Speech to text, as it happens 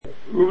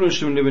Reuven and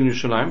Shimon live in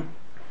Yerushalayim,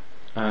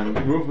 and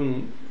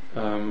Reuven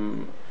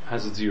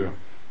has a dira.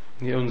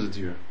 He owns a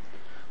dira.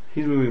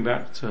 He's moving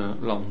back to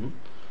London,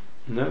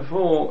 and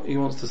therefore he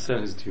wants to sell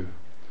his dira.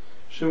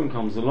 Shimon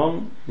comes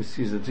along, he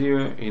sees the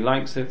dira, he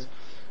likes it,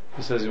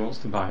 he says he wants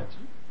to buy it.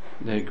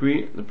 They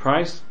agree the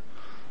price,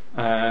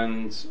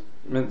 and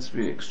meant to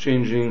be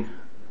exchanging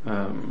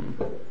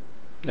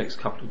next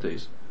couple of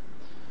days.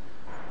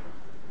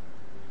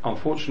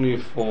 Unfortunately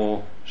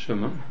for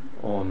Shimon,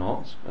 or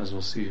not, as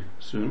we'll see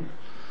soon,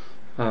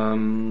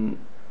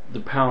 the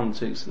pound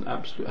takes an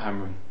absolute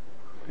hammering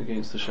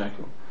against the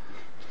shekel,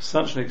 to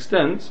such an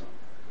extent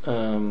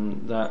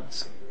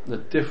that the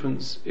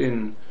difference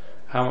in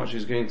how much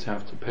he's going to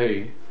have to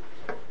pay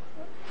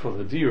for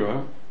the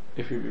dira,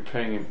 if he'd be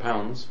paying in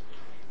pounds,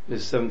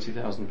 is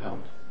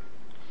 £70,000.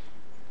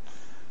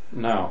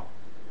 Now,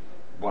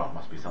 well, it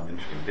must be some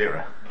interesting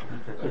dira.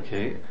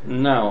 Okay.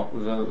 Now,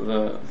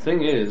 the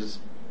thing is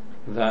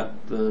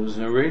that there was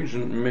an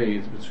arrangement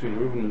made between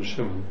Reuven and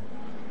Shimon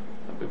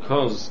that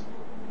because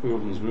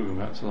Reuven's moving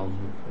back to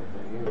London,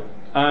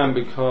 and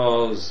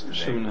because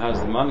Shimon has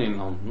the money in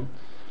London,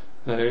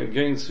 they're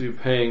going to be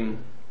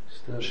paying.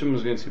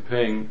 Shimon's going to be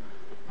paying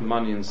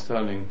money in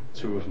sterling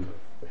to Reuven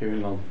here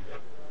in London.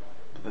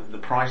 The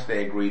price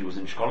they agreed was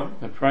in shkolim?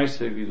 The price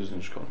they agreed was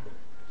in shkolim.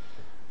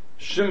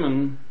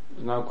 Shimon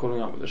is now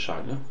calling up with the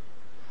Shaila.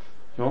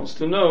 He wants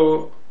to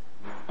know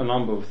a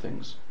number of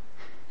things.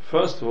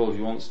 First of all, he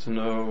wants to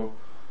know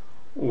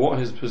what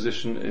his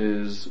position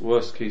is,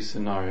 worst case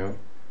scenario,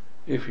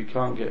 if he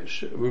can't get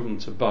Reuven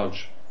to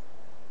budge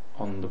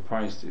on the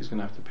price that he's going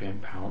to have to pay in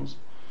pounds.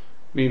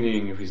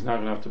 Meaning, if he's now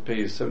going to have to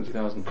pay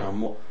 £70,000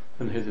 more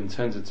than he'd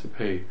intended to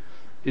pay,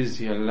 is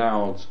he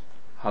allowed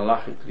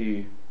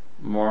halachically,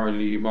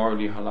 morally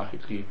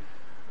halachically,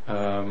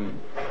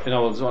 in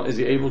other words, is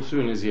he able to,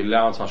 and is he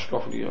allowed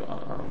halachically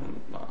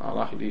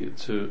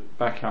to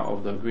back out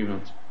of the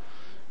agreement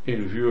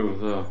in view of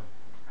the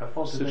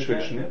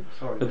situation?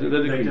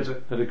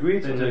 They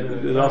agreed.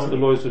 They asked the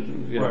lawyers to.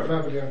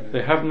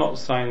 They have not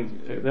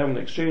signed. They haven't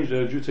exchanged.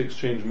 They're due to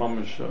exchange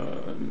mamish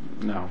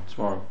now,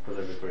 tomorrow.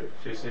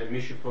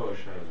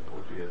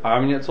 I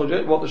haven't yet told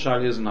you what the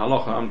shayla is in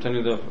halacha. I'm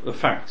telling you the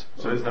fact.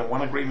 So is there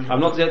one agreement? I'm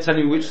not yet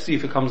telling you which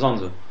seif it comes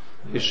under.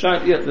 There's no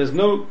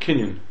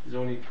kinyan.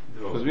 There's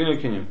no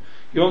kinyan.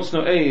 He wants to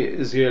know: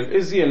 is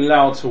he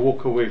allowed to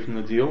walk away from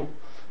the deal?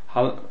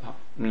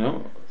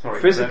 Sorry,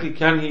 physically,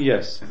 can he?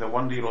 Yes. Is there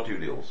one deal or two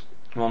deals?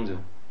 One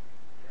deal.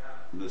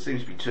 There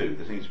seems to be two.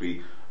 There seems to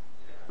be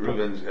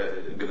Reuven's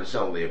going to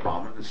sell the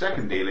apartment. The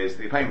second deal is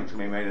the payments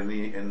going to be made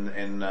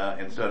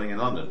in sterling in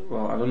London.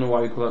 Well, I don't know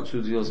why you call that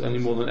two deals any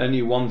more than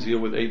any one deal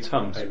with 8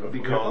 terms.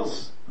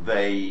 Because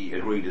they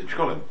agreed to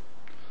shkolim.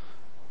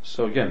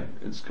 So again,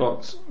 it's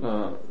got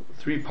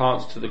 3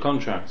 parts to the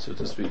contract, so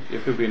to speak.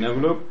 If it would be an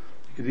envelope,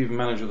 you could even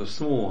manage with a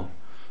small one,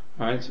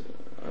 right?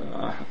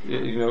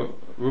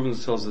 Reuven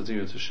sells the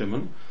deal to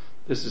Shimon.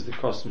 This is the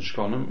cost in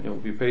shkolim. It will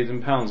be paid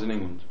in pounds in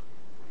England.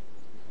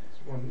 It's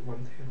one deal.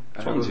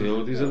 It's one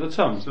deal. These are the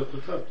terms.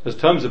 There's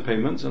terms of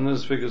payments and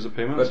there's figures of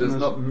payments. But it's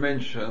not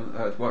mentioned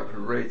at what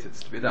rate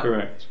it's to be done.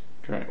 Correct.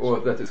 Or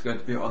that it's going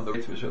to be on the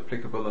rate which is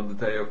applicable on the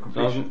day of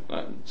completion.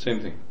 Same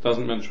thing.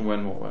 Doesn't mention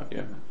when or where.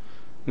 Yeah.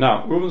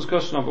 Now, Reuven's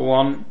question number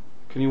 1: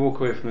 can you walk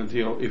away from the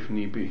deal if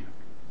need be,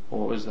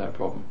 or is there a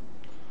problem?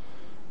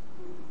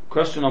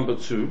 Question number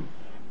 2: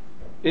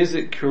 is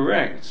it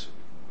correct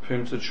for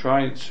him to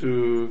try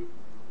to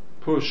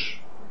push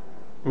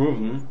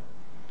Reuven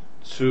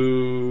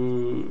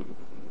to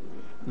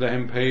let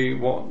him pay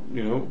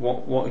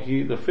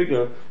the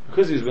figure,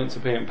 because he's meant to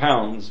pay in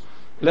pounds?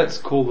 Let's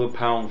call the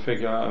pound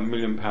figure £1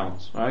 million,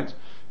 right?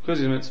 Because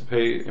he's meant to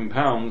pay in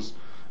pounds,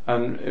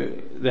 and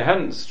they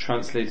hadn't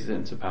translated it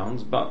into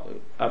pounds, but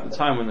at the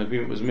time when the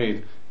agreement was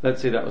made,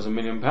 let's say that was £1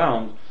 million.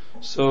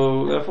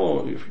 So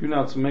therefore, if you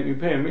now to make me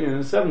pay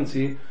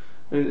 £1,070,000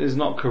 is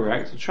not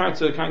correct. Try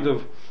to kind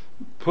of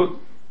put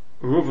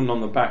Reuven on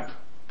the back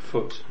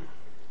foot,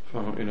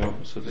 so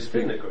to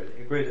speak. They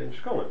agreed in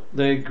shkolim.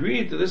 They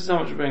agreed that this is how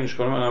much we're paying in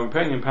shkolim, and I'm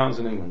paying in pounds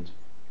in England.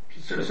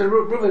 So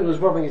Reuven was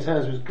rubbing his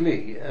hands with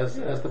glee as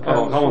the pound.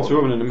 I'll come on to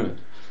Reuven in a minute.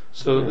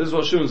 So this is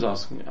what Shimon's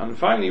asking, and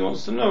finally he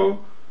wants to know.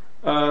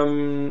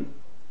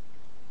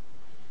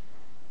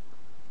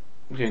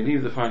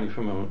 Leave the finally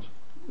for a moment.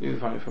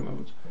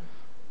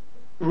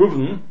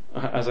 Reuven,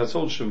 as I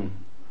told Shimon,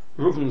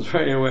 Reuven's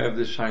very aware of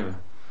this shayla.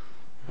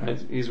 Right?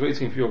 He's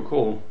waiting for your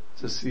call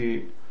to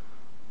see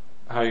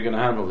how you're going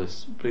to handle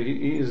this. But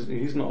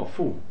he's not a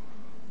fool.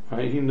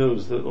 Right? He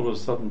knows that all of a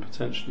sudden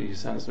potentially he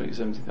stands to make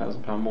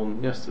 £70,000 more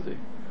than yesterday.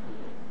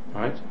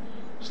 Right?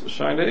 So the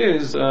shayla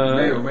is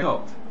may or may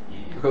not.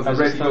 Because the As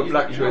rate it will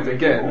fluctuate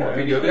again,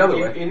 if you go the other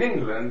way. In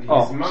England,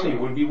 his money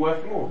will be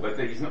worth more, but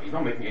he's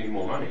not making any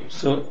more money.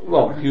 So,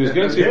 well, he was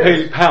going to be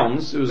paid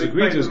pounds. It was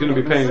agreed he was going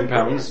to be paying in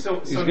pounds. He's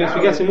going to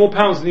be getting more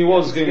pounds than he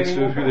was going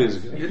to a few days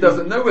ago. He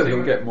doesn't know whether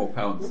he'll get more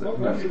pounds.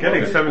 He's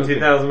getting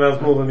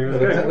 £70,000 more than he was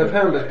getting. The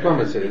pound has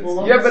plummeted.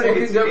 Yeah, but it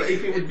can go,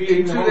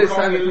 in 2 days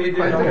time it will be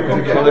quite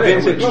different. Well, they're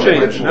going to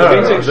exchange. No,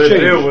 They're going to the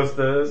deal exchange. was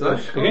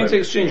They're going to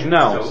exchange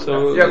now.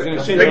 So Yeah, they're going to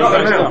exchange they got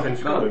right an now. amount in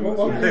Scotland.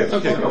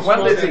 Okay.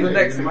 One day to the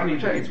next it Money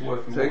will change. is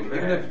worth So more.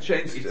 even if it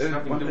changed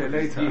one day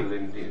later.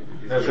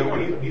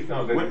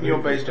 Wouldn't your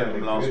base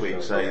gentleman last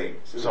week say,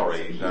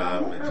 sorry,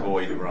 it's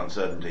void for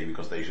uncertainty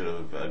because they should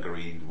have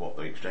agreed what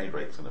the exchange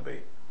rate's going to be?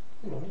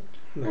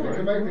 We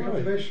can make the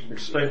calculation.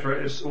 Exchange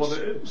rate is what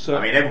it is. So,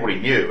 I mean, everybody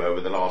knew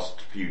over the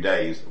last few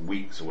days,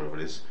 weeks or whatever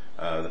it is,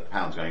 that the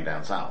pound's going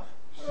down south.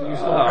 So you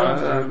saw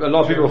pounds. a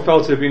lot of people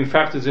felt it had been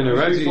factored in You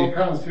already. saw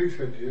pounds 2 weeks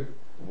ago, did you?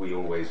 We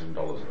always in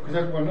dollars. Because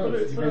everyone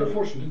knows. You made a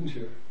fortune, didn't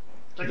you?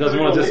 He doesn't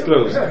want to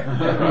disclose.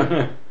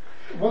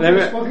 One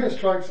thing that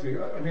strikes me,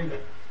 I mean,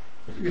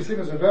 you think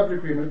there's a verbal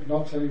agreement,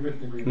 not any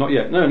written agreement. Not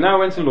yet. No, now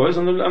went to lawyers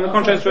and the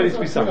contract's ready to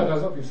be signed.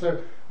 So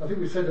I think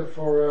we said that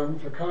for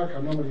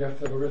Karka, normally you have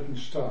to have a written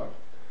shtar.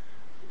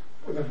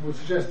 That would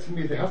suggest to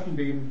me there hasn't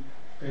been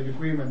an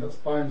agreement that's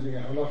binding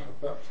a halacha,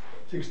 but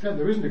to the extent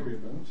there is an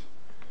agreement,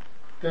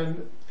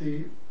 then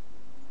the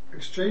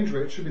exchange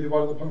rate should be the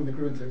one at the point when the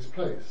agreement takes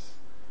place.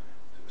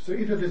 So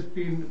either there's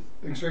been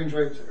an exchange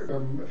rate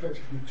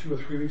effective from 2 or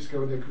 3 weeks ago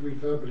when they agreed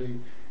verbally,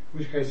 in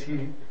which case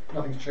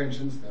nothing's changed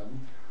since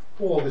then,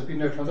 or there's been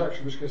no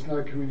transaction, in which case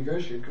now can we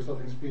negotiate because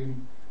nothing's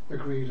been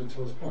agreed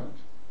until this point.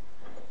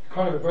 You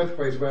can't have it both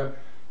ways where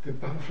the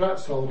flat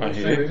sold but the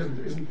exchange rate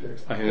isn't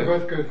fixed. They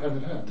both go hand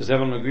in hand. Does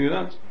everyone agree with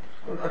that?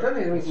 I don't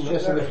think anything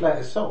suggesting the flat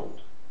is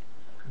sold.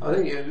 I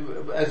think,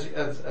 as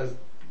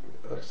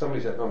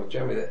somebody said, not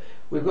Jeremy, that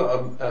we've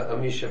got a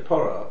Misha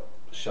Pora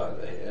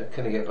Shaila here.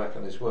 Can he get back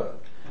on his word?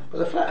 But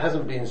the flat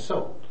hasn't been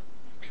sold.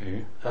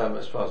 Okay.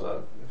 As far as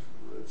so.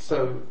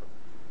 So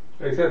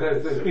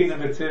there's been a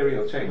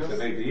material change, so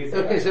maybe is.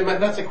 Okay, so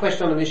that's a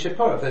question on a Misha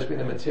Pora. If there's been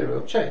a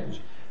material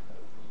change.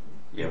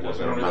 Yeah, But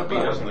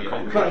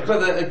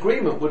the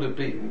agreement would have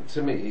been,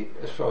 to me,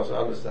 as far as I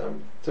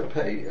understand, to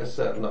pay a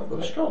certain number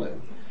of shkolim.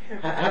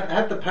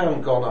 Had the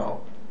pound gone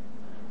up,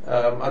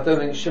 I don't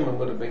think Shimon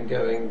would have been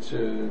going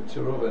to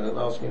Reuven and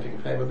asking if he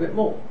could pay him a bit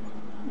more.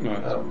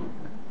 Right.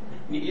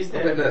 Is A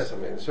there bit less, I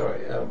mean,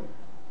 sorry. A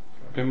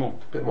bit more.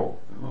 A bit more.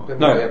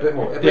 No. Yeah, a bit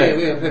more. Yeah.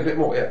 A bit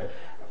more, yeah.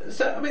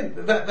 So, I mean,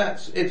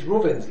 that's it's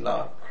Reuven's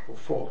luck, or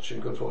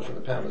fortune, good fortune,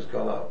 the pound has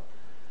gone up.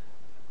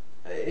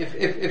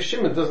 If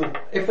Shimon doesn't,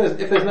 if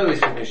there's no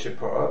issue with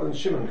Shipora, then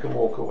Shimon can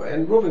walk away,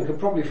 and Reuven could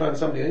probably find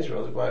somebody in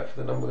Israel to buy it for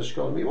the number of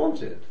shkolim he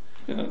wanted.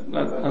 Yeah,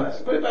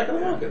 Put it back on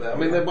the market there. I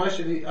mean, then why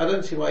should he? I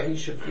don't see why he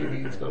should feel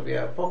he's got to be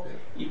out of pocket.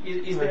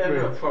 Is there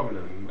ever a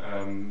problem?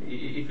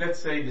 If let's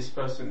say this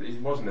person, it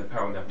wasn't a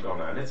pound that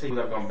gone out, let's say he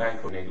would have gone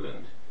bankrupt in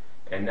England,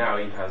 and now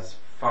he has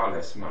far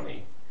less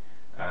money,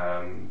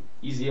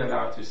 is he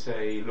allowed to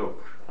say,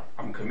 look,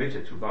 I'm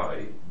committed to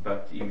buy,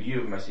 but in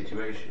view of my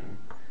situation,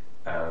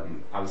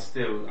 I'll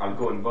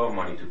go and borrow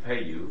money to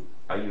pay you.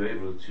 Are you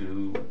able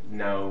to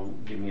now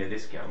give me a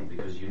discount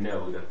because you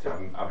know that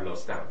I've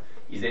lost out?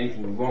 Is there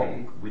anything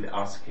wrong with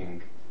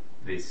asking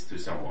this to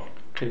someone?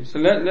 Okay, so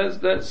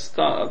let's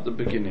start at the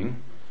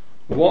beginning.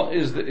 What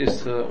is the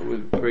issa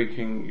with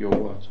breaking your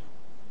word?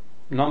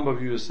 Number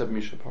of you have said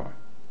Mishapar.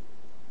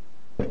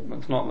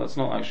 That's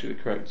not actually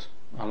the correct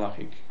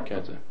halachic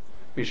kete.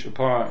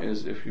 Mishapar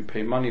is if you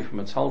pay money from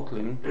a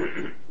talklin,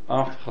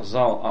 after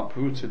Chazal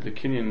uprooted the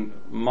Kenyan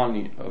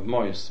money of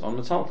Mois on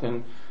the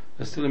talklin,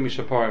 there's still a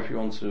Mishapar if you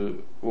want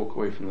to walk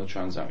away from the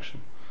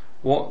transaction.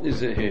 What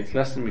is it here? It's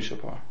less than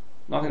Mishapar.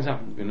 Nothing's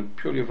happened. It's been a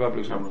purely a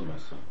verbal agreement.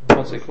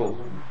 What's it called?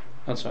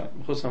 That's right.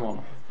 Mechusar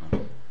Amonoh.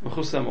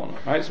 Mechusar Amonoh.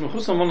 Right? So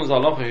Mechusar Amonoh is a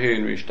halacha here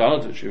in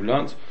Retracted, which you've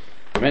learnt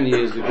many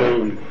years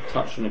ago and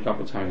touched on a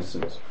couple of times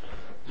since.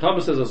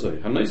 Chabad says as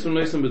when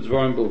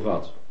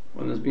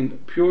there's been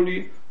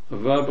purely a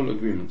verbal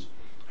agreement.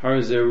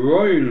 It's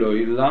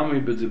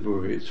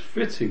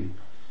fitting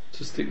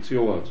to stick to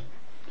your word.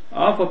 You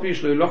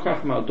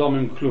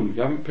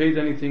haven't paid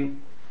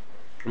anything.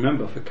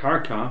 Remember, for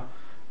karka,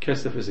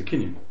 kesef is a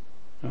kinyan.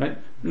 Right?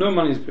 No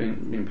money is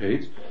being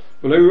paid.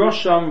 Nothing's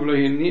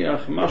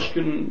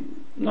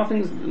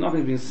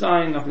been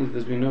signed,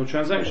 there's been no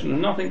transaction,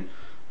 and nothing.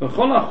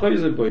 You're not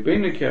chayav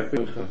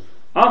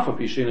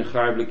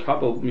to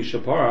kabel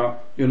mishapara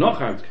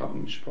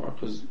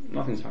because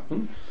nothing's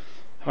happened.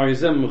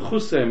 This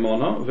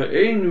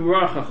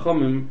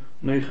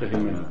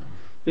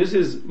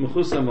is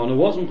Mechusar Amonoh.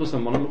 What's Mechusar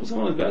Amonoh? Mechusar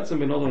Amonoh is be'etzem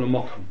benodon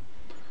l'mokum.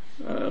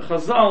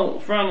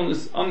 Chazal frown on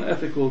this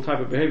unethical type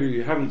of behavior.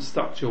 You haven't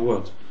stuck to your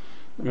word.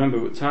 Remember,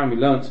 with time we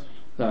learnt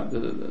that the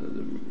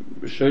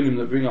Rishonim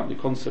that bring up the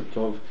concept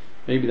of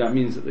maybe that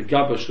means that the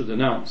Gabba should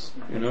announce,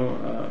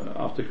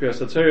 after Kriyas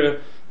HaTorah,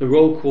 the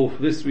roll call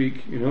for this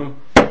week,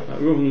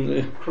 Reuven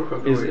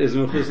is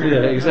Mechusar.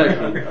 Yeah,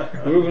 exactly.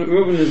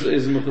 Reuven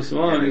is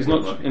Mechusar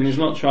Amonoh, and he's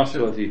not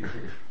trustworthy.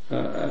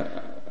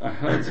 I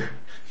heard.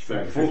 He's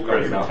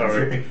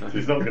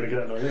not going to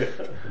get an idea.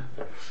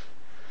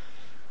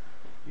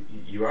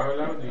 You are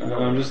allowed.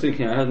 I'm just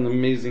thinking. I had an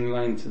amazing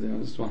line today. I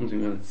was just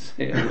wondering whether to say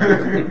it.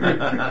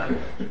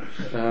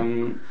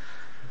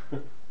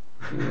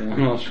 Yeah,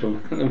 I'm not sure.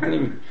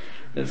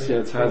 Let's see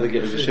how tired I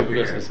get as a ship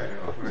progresses.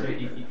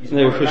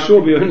 They will for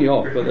sure be only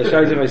off, but the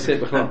shite if I say it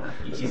before.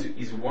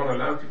 Is one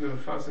allowed to go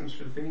fast and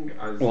sort of thing?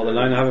 As Well, the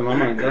line I have in my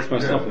mind, that's my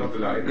stuff. not the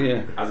line.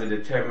 Yeah. As a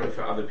deterrent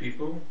for other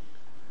people,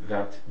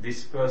 that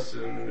this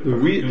person.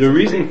 The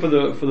reason for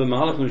the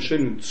Mahalach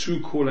Nishim to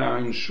call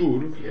out in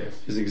Shul Yes.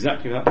 is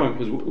exactly that point.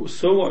 Because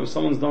so what if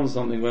someone's done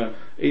something where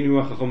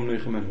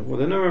well,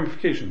 there are no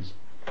ramifications.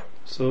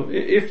 So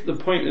if the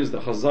point is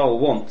that Chazal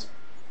want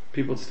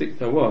people to stick to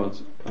their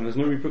words and there's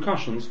no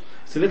repercussions,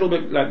 it's a little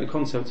bit like the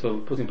concept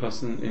of putting a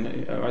person in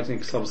writing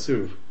Ksav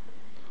Siruv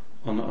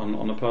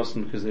on a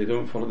person because they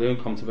don't come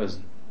to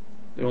Bezdin.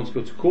 They want to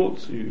go to court,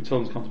 so you tell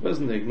them to come to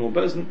Bezdin, they ignore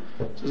Bezdin.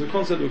 So there's a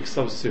concept of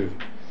Ksav Siruv.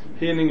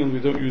 Here in England we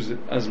don't use it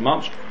as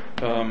much.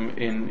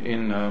 In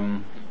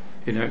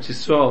Eretz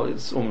Yisrael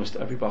it's almost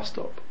every bus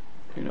stop.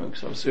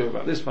 Ksav Siruv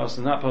about this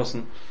person, that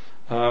person.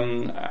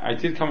 I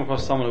did come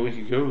across someone a week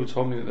ago who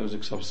told me that there was a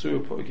Ksav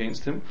Siruv put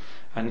against him,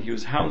 and he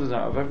was hounded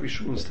out of every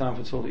shul in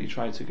Stanford that he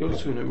tried to go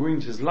to, and it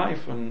ruined his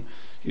life. And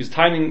he was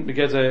tying the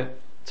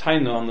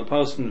taina on the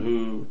person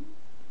who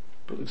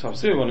put the Ksav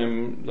Siruv on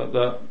him, not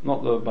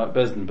the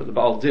Bezdin, but the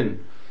Baal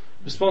Din,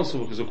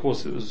 responsible, because of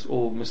course it was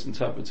all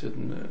misinterpreted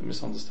and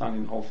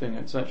misunderstanding the whole thing,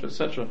 etc.,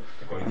 etc.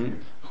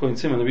 And according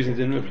to him, and the reason he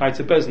didn't reply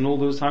to Bezdin all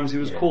those times he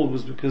was called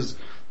was because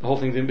the whole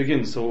thing didn't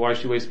begin. So why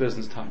should you waste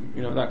Bezdin's time?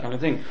 That kind of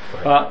thing.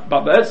 Right.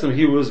 But Be'etzim,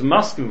 he was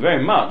masking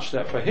very much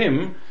that for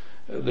him,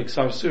 the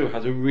Ksav Siruv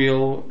had a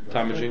real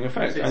damaging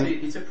effect.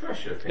 It's a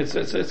pressure thing. It's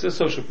a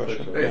social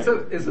pressure.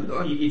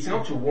 It's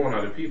not to warn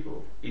other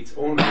people. It's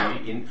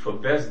only for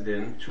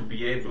Bezdin to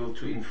be able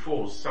to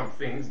enforce some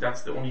things.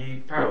 That's the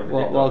only power.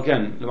 Well,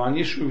 again,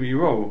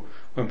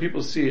 when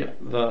people see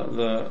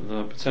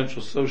the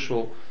potential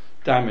social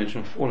damage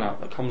and fallout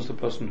that comes to the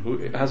person who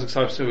has a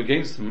Ksav Siruv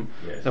against them,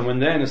 then when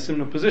they're in a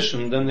similar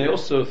position, then they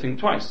also think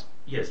twice.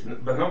 Yes,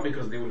 but not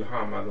because they will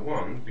harm other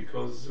one,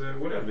 because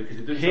whatever, because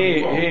they do something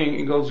Here wrong.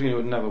 in Gold's it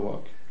would never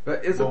work.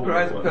 But is a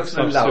private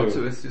person allowed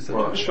to issue such a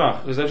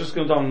Shvach, because they're just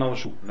going down another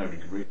shul. Nobody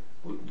can read.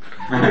 There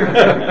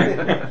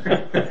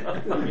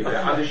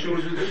are other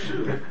shuls with it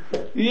too.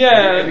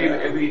 Yeah.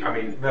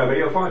 But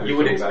you'll find You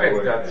would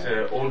expect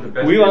that all the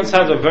best. We once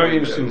had a very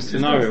interesting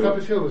scenario.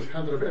 Stavis Hill was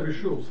handed up every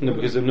shul. No,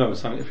 because if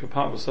you're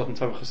part of a certain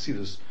type of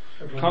Chassidus,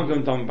 you can't go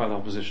down by the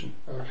opposition.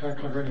 Can't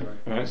go anyway.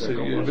 Right? So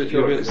you're a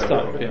bit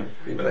stuck, yeah.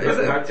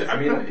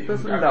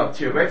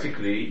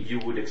 Theoretically, you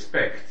would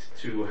expect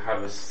to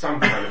have some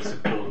kind of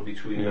support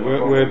between them.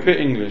 We're a bit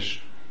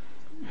English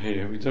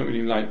here. We don't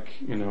really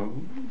like,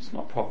 it's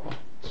not proper.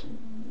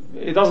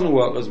 It doesn't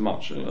work as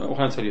much. What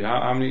can I tell you?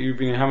 How many you've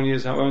been in? How many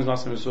years? When was the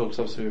last time you saw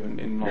Ksav Siruv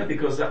in London? Yeah,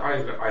 because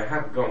I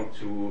have gone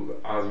to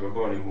ask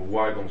Rabbonim,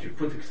 why don't you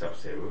put Ksav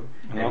Siruv?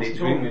 And they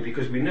told me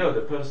because we know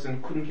the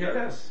person couldn't care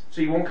less,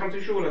 so he won't come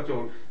to shul at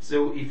all.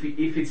 So if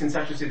it's in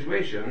such a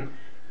situation,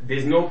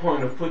 there's no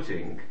point of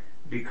putting,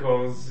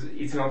 because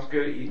it's not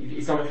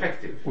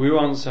effective. We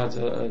once had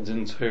a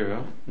din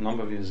Torah a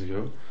number of years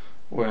ago,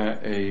 where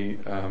a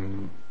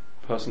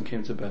person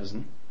came to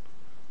Bezdin,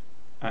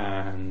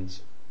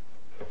 and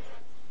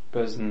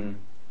Bezdin,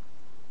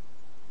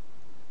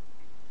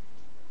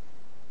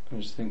 I'm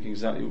just thinking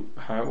exactly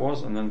how it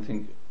was, and then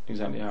think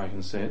exactly how I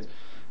can say it.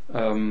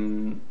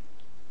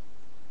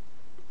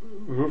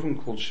 Reuven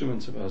called Shimon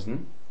to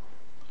Bezdin,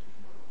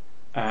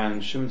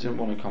 and Shimon didn't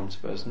want to come to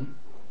Bezdin.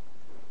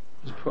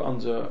 He was put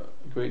under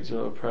a great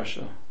deal of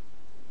pressure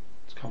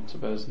to come to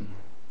Bezdin,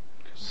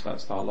 because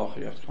that's the halacha,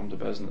 you have to come to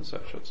Bezdin,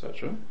 etc.,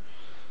 etc.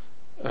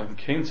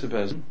 Came to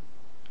Bezdin,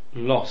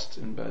 lost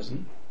in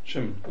Bezdin.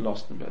 Shimon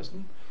lost in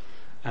Bezdin,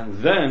 and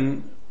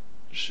then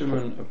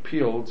Shimon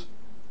appealed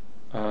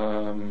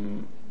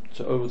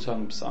to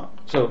overturn the Psaq.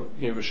 So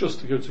he gave Rishus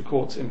to go to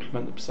court to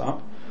implement the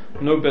Psaq.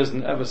 No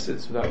Bezdin ever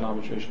sits without an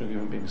arbitration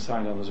agreement being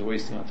signed, others are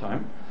wasting our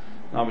time.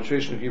 An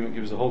arbitration agreement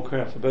gives the whole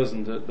credit to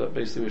Bezdin that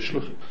basically we're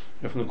shluch.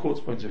 From the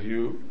court's point of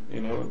view, they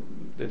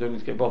don't need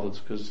to get bothered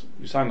because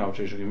you signed an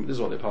arbitration agreement. This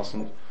is what they pass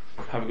on.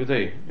 Have a good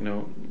day.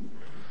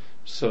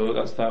 So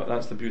that's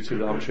the beauty of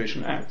the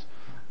Arbitration Act.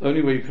 The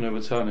only way you can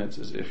overturn it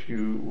is if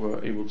you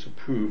were able to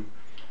prove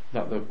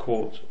that the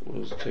court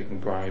was taking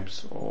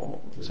bribes or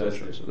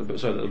etc. So that the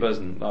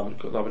Bezdin,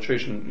 the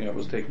arbitration,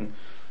 was taking.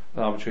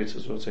 The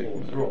arbitrators were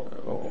taking. Or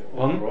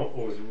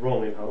was it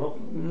wrong in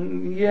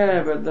halal?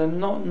 Yeah, but they're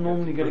not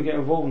normally going to get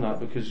involved in that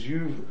because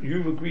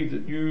you've agreed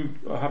that you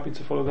are happy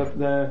to follow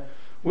their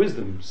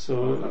wisdom.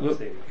 So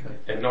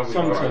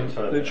sometimes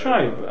they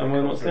try, and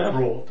when what's there?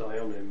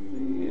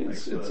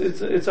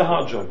 It's a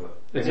hard job.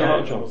 It's a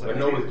hard job. But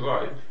no with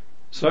bribe.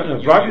 So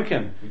bribe you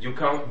can. You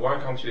can't. Why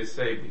can't you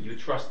say you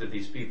trusted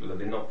these people that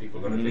they're not people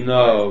going to take?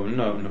 No.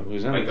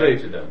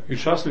 You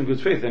trust them in good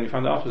faith, then you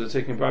find out after they're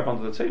taking a bribe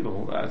under the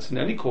table. That's in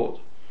any court.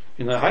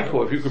 In a high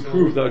court, if you could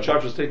prove that a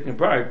judge was taking a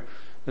bribe,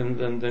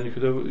 then you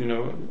could,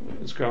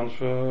 it's grounds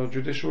for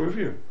judicial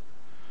review.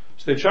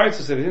 So they tried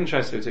to say, they didn't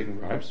try to say they were taking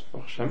bribes,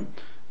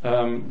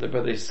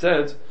 but they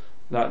said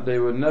that they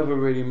were never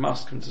really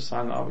masking to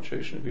sign the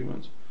arbitration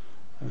agreement,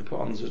 and they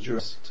put under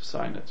duress to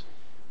sign it,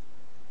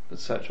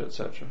 etc.,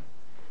 etc.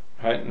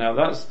 Right, now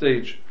that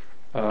stage,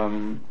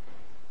 they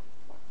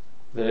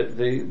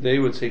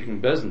were taking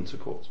Bezdin to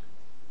court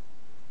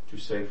to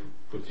say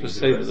that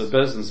the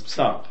Bezdin's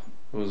psak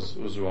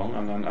was wrong,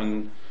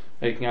 and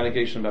making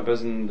allegation about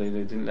Bezdin, they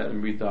didn't let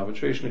him read the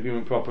arbitration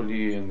agreement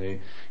properly, and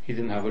he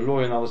didn't have a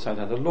lawyer, and the other side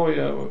had a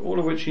lawyer, all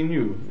of which he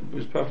knew. It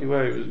was perfectly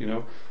aware, it was,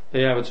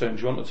 they have a turn,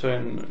 do you want a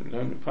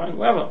turn, fine,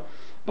 whatever.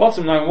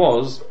 Bottom line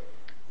was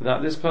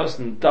that this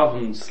person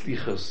davened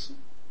slichas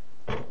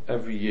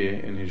every year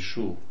in his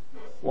shul.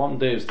 One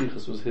day of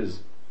slichas was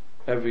his,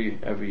 every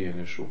year in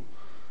his shul.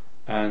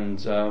 And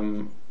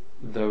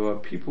there were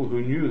people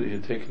who knew that he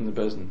had taken the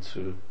Bezdin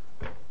to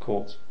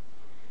court,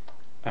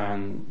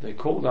 and they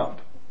called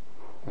up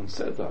and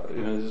said that,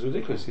 this is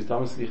ridiculous, he's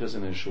davened slichas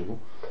in his shul,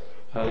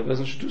 the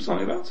Bezdin should do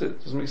something about it.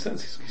 It doesn't make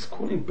sense. He's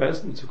calling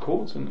Bezdin to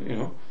court,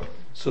 and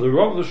so the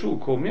Rav of the shul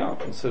called me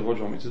up and said, what do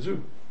you want me to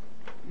do?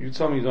 You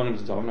tell me you don't want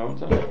him to daven, I won't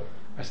tell him.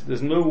 I said,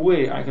 there's no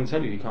way I can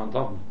tell you he can't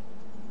daven.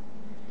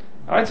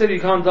 I tell you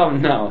he can't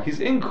daven now.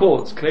 He's in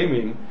court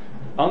claiming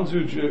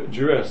unto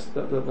duress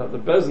that the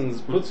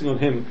Bezdin's putting on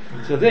him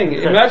to thing.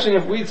 Imagine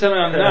if we tell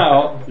him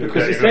now,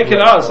 because he's taking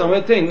us and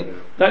we're thinking,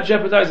 that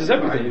jeopardizes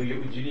everything.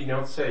 You did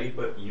not say,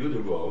 but you the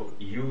Rav,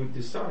 you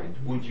decide.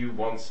 Would you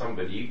want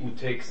somebody who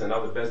takes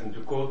another Bezdin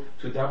to court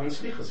to daven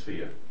slichas for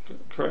you?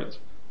 Correct.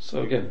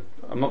 So again,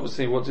 I'm not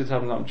saying what did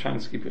happen, I'm trying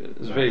to keep it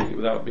as vague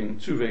without being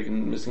too vague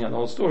and missing out the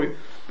whole story,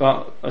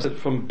 but I said,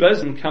 from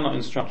Bezdin cannot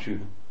instruct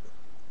you.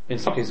 In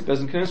some cases,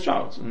 Bezdin can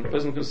instruct, and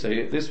Bezdin can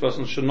say, this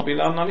person should not be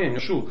allowed in Aliyah in your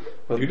shul.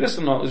 Whether you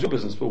listen or not is your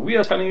business, but we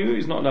are telling you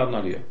he's not allowed in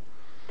Aliyah.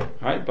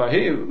 Right? But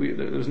here,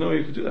 there's no way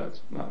you could do that.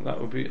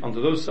 That would be,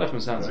 under those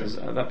circumstances,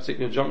 at that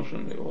particular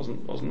junction, it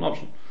wasn't an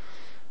option.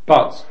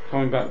 But,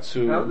 coming back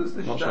to, how does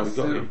this I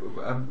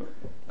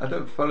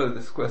don't follow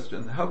this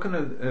question. How can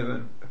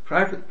a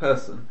private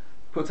person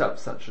put up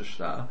such a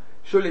shtar?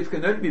 Surely it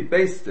can only be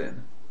based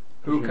in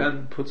who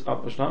can put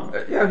up a shtar?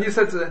 He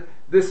said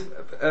this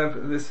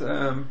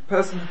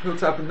person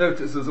puts up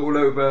notices all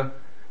over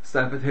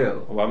Stamford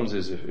Hill. What happens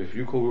is, if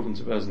you call Reuven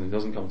to Bezdin, he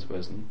doesn't come to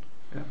Bezdin.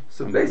 Yeah.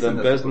 So then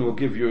Bezdin will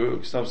give you a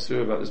Ksav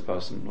Sirah about this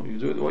person, or you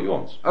do it what you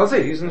want. I'll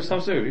say he's in the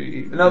Ksav Sirah.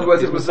 In other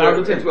words, it was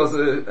something.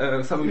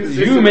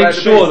 You make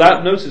sure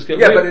that notice gets.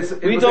 Yeah, but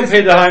we don't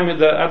pay the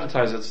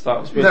advertiser to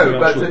start. No,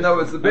 but in other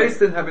words, the Beis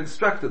Din have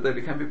instructed that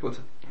it can be put.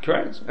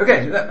 Correct.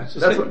 Okay,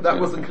 that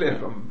wasn't clear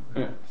from.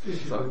 Yeah.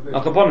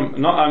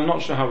 I'm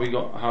not sure how we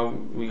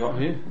got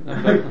here,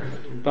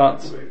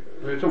 but.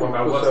 We're talking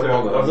about what's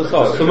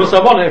so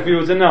Musabana, if we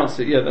were to announce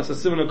it, that's a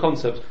similar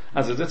concept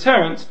as a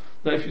deterrent.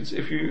 That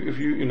if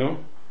you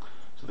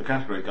So the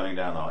categories going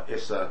down are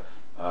Issa,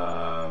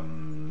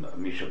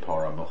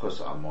 Mechusar,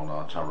 Mechusar,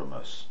 Amonoh,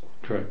 Taramus.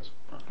 Correct.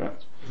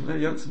 So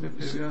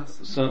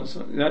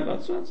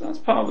that's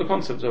part of the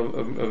concept of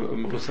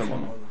Mechusar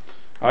Amonoh.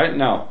 Alright,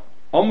 now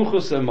on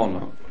Mechusar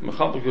Amonoh,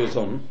 Mechaber goes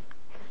on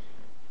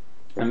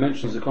and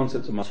mentions the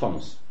concept of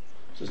matonos.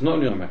 So it's not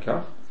only on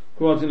Mekach.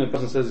 The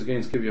person says he's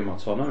going to give you a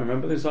matana.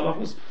 Remember these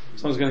halachas?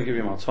 Someone's going to give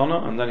you a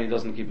matana, and then he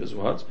doesn't keep his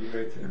word.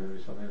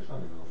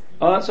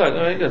 Oh, that's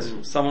right. Yes,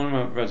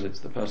 someone read it.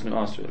 The person who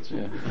asked you it.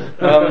 Yeah,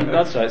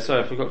 that's right.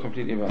 Sorry, I forgot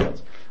completely about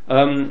that.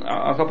 And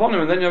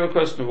then you have a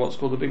question of what's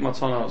called the big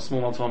matana,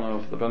 small matana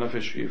of the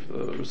beneficiary, for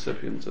the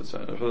recipient,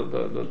 etc., for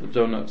the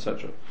donor,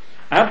 etc.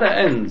 At the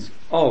end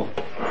of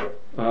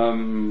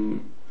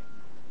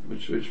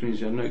which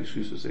means you have no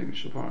excuse for saying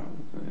Shapara.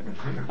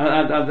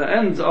 And at the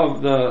end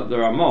of the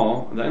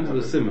Ramah, at the end of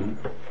the Simon,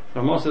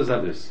 Ramah says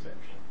like this: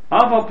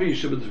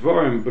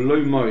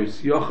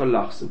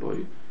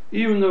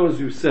 even though, as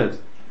you said,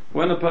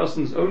 when a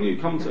person's only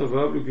come to a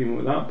verbal agreement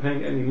without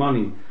paying any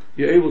money,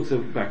 you're able to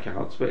back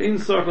out. But in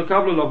Circle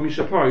Kabbalah of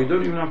Mishapar, you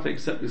don't even have to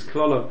accept this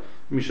Klala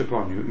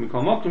Mishapar.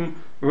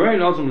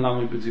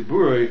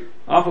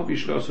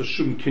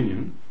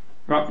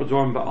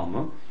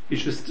 He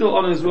should still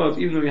honor his words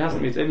even though he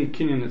hasn't made any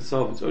kinyan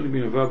itself, it's only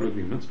been a verbal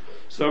agreement.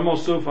 So Ramah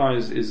so far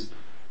is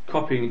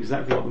copying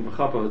exactly what the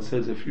Mechaber had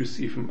said a few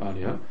see from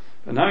earlier.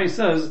 But now he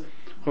says,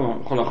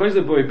 that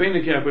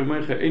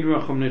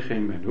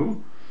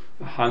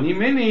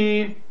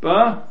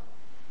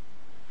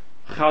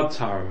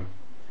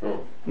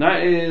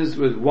is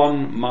with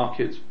one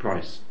market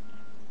price.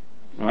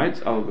 Right?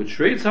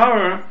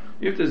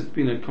 If there's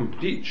been a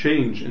complete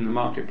change in the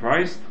market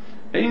price,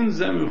 that's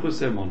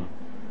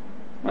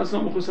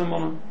not Mechusar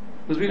Amonoh.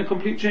 There's been a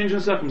complete change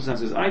in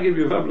circumstances. I give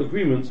you a verbal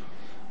agreement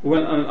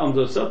when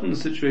under a certain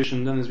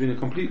situation, then there's been a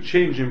complete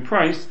change in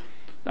price.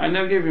 I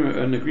never gave you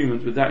an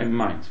agreement with that in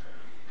mind.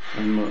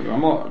 And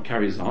Ramah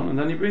carries on, and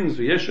then he brings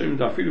V'yeshim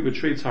dafilu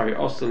b'trei tari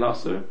oster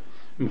laser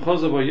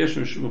imchozav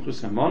v'yeshim shum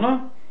Mechusar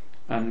Amonoh,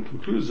 and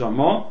concludes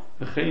Ramah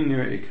v'chein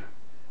nira ikar.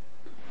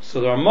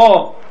 So the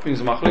Ramah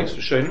brings a machlekes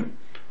rishonim.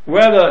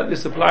 whether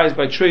this applies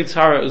by trade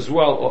tara as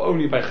well or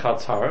only by chad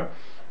tara.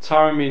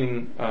 Tara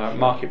meaning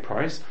market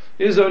price.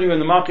 It is only when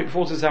the market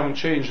forces haven't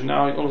changed and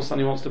now all of a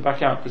sudden he wants to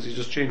back out because he's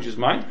just changed his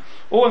mind,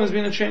 or when there's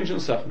been a change in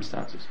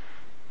circumstances.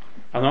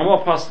 And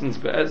Amor Paskins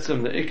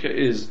be'etzem, the ikka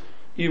is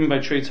even by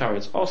trade tara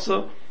it's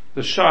also.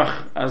 The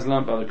Shach, as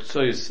learned by the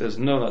Ketzoyis, says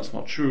no, that's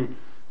not true.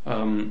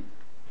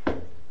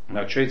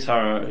 Now trade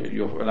tara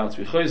you're allowed to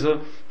be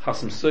chayzer,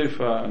 chasam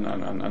sofa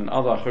and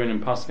other achronim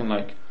paskin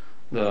like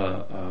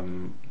the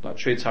like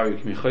trade tara you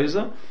can be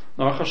chayzer.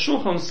 Now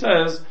Chashulchan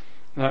says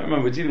that,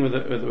 remember we're dealing with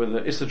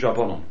the Issa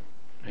Drabonon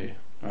here.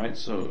 Right,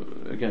 so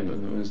again,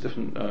 there's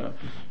different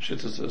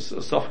shittas,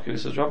 Safek and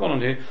Issa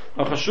Drabonon here.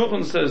 Now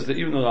Chashulchan says that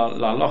even though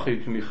la halacha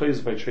you can be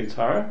chayzer by trade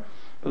tara,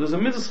 but there's a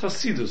midas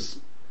chasidus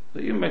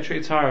that even by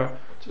trade tara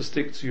to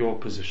stick to your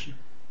position.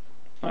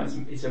 Right?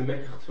 It's a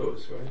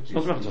mechtos, right? It's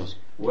not mechtos.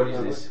 What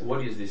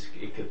is this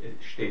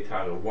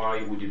shtetara?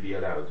 Why would you be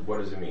allowed? What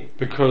does it mean?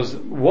 Because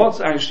what's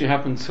actually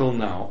happened till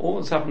now, all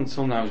that's happened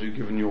till now is you've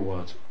given your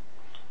word.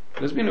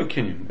 There's been no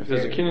kinyan. If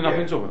there's a kinyan,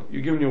 nothing to talk about.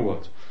 You've given your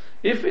word.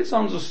 If it's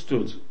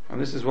understood,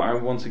 and this is what I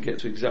want to get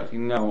to exactly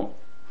now,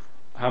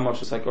 how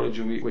much of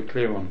psychology we're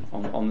clear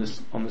on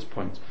this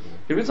point.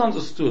 If it's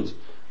understood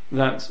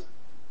that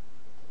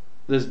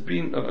there's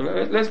been,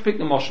 let's pick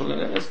the mashal,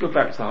 let's go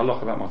back to the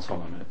halach about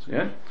matana a minute,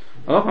 yeah?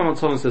 Halach about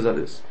matana says like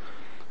this.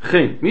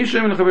 Chen, mi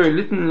shemen chaver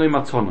litten le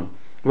matana,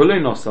 v'lo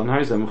nosan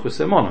ha'izem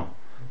mechusar Amonoh.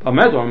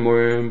 B'amedor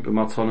morim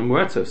b'matana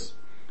muetes.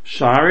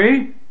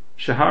 Shahari,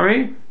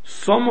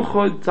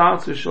 somchod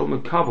da'at shel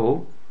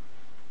mekabel,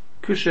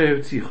 kushe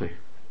hevtichi.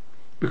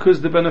 Because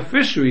the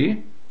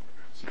beneficiary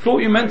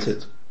thought you meant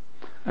it.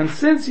 And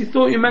since he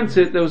thought you meant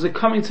it, there was a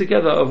coming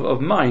together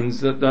of minds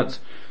that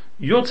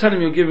you're telling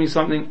me you're giving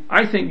something,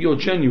 I think you're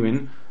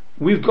genuine,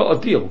 we've got a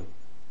deal.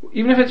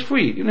 Even if it's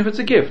free, even if it's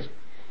a gift.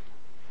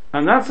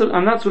 And that's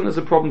when there's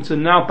a problem to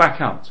now back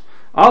out.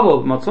 Why?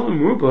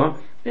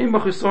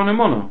 Because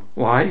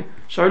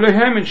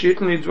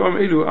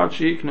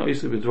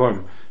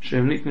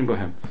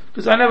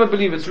I never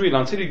believe it's real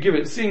until you give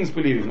it. Seeing's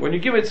believing. When you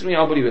give it to me,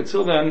 I'll believe it.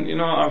 Till then,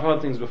 I've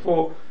heard things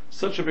before.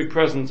 Such a big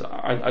present,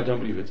 I don't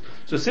believe it.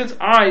 So since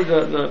I,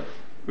 the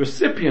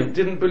recipient,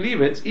 didn't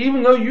believe it,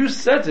 even though you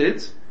said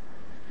it,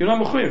 you're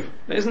not mechuyev.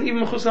 There isn't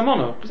even Mechusar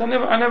Amonoh, because I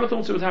never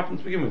thought it would happen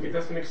to begin with.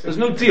 There's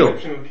no deal.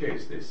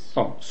 Case, this.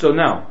 So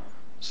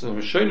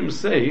Rishonim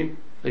say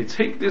they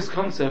take this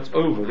concept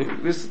over.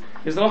 This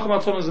is the Lachem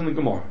HaTonos in the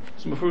Gemara.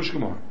 It's Mefurish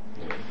Gemara.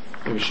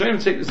 The Rishonim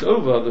take this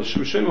over. The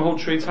Rishonim hold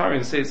trade tara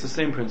and say it's the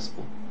same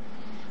principle.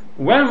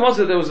 When was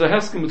it there was a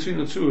hesken between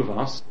the two of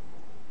us?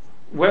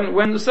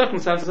 When the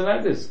circumstances are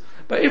like this.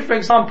 But if, for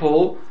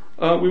example,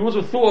 we would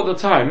have thought at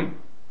the time,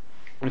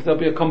 if there'll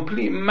be a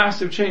complete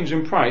massive change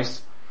in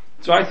price,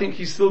 so I think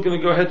he's still going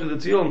to go ahead with the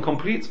deal and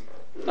complete?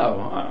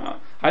 No,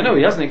 I know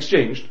he hasn't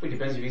exchanged. It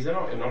depends if he's an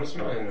honest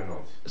man or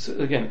not. So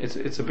again,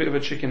 it's a bit of a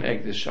chicken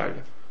egg, this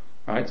shaila,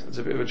 right? It's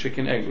a bit of a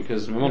chicken egg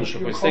because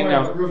Amonoh we're saying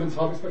now that Reuven's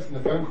half expecting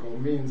the phone call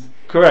means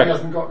correct. He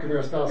hasn't got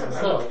Gemara stars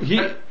himself.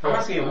 I'm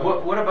asking you,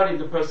 what about if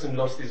the person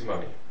lost his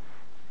money?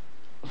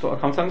 So I'll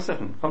come down in a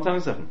second.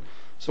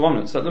 So 1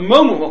 minute. So at the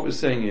moment what we're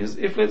saying is,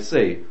 if let's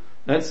say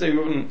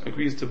Reuven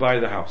agrees to buy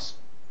the house,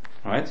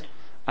 right?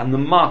 And the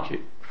market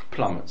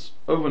plummets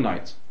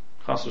overnight.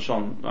 Chas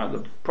v'shon, right,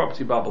 the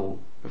property bubble,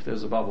 if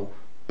there's a bubble,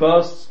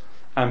 bursts,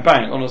 and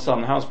bang, all of a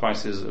sudden house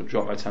prices have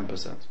dropped by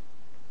 10%.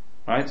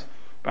 Right?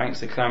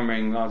 Banks are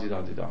clamoring,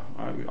 la-di-da-di-da.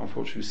 Right?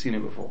 Unfortunately, we've seen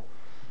it before.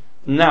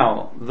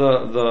 Now,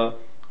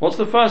 what's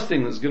the first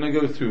thing that's going to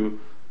go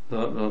through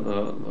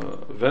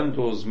the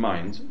vendor's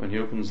mind when he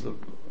opens the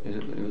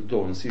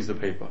door and sees the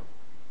paper?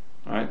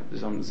 Right?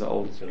 There's an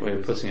old way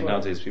of putting it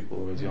nowadays. People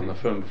already on their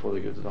phone before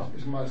they go to the doctor.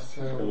 He's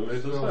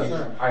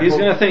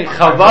going to think,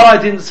 Chaval, I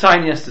didn't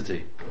sign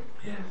yesterday.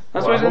 Yes.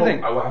 That's what he's going to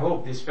think. I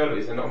hope this fellow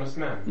is an honest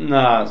man.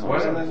 Nah, it's not. Why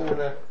not? I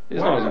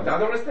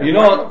don't understand. You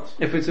know what?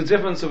 If it's a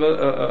difference of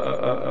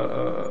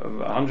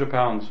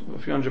 £100, a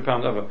few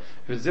 £100 over,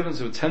 if it's a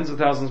difference of tens of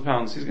thousands of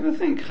pounds, he's going to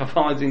think,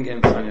 Chaval, I didn't get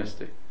him to sign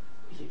yesterday.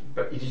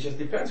 But it just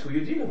depends who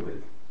you're dealing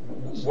with.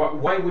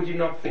 Why would you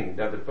not think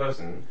that the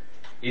person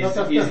is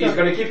going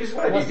to keep his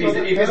word?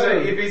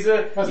 If he's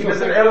an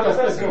elder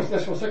person.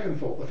 That's your second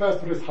thought. The first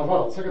thought is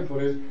Haval. The second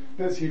thought is,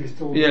 let's see if he's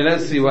still... Yeah,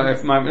 let's see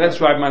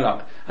let's ride my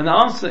luck. And the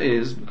answer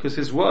is, because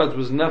his word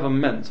was never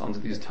meant under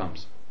these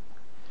terms.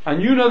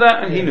 And you know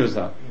that, and he knows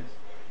that. Yes.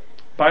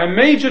 By a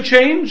major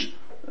change,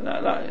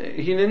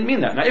 he didn't mean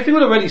that. Now, if he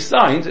would have already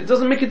signed, it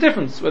doesn't make a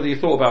difference whether he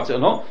thought about it or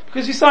not,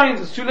 because he signed,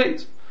 it's too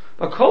late.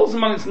 But Kol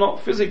Zman, it's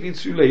not physically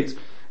too late.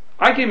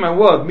 I gave my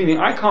word, meaning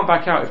I can't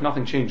back out if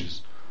nothing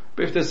changes.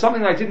 But if there's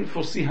something I didn't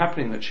foresee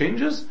happening that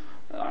changes,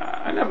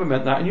 I never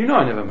meant that, and you know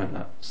I never meant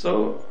that.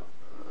 So,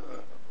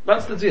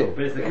 that's the deal.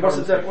 What's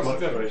the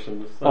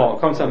definition?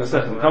 Come to in a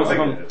second. What's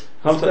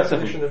the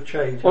definition of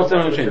change? What's the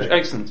definition of change?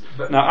 Excellent.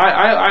 Now,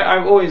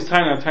 I've always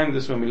timed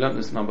this when we learnt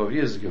this a number of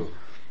years ago.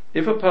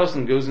 If a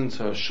person goes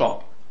into a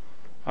shop,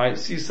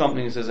 sees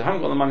something and says, I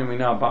haven't got the money with me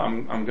now, but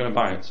I'm going to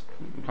buy it.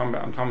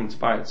 I'm coming to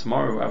buy it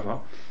tomorrow or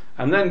whatever.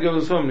 and then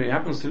goes home and he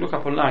happens to look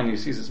up online and he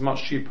sees it's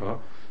much cheaper,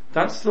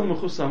 that's still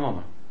Mechusar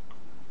Amonoh.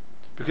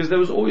 Because there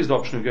was always the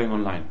option of going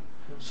online.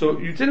 So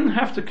you didn't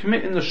have to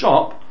commit in the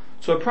shop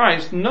to a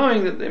price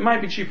knowing that it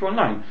might be cheaper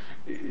online.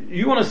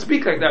 You want to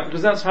speak like that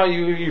because that's how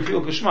you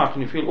feel geschmack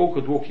and you feel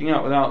awkward walking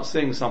out without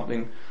saying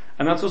something.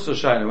 And that's also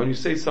Shaila. When you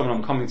say to someone,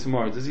 I'm coming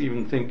tomorrow, does he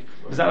even think,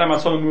 is that like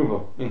Amonoh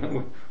mover?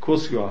 Of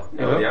course you are.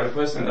 No, the other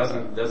person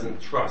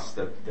doesn't trust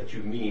that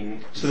you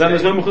mean. So then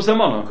there's no Mechusar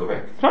Amonoh.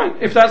 Correct. Fine,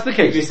 if that's the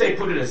case. If you say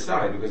put it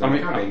aside because I'm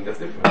coming, that's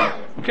different.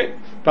 Okay,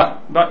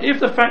 but if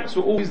the facts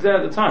were always there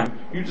at the time,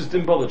 you just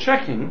didn't bother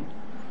checking.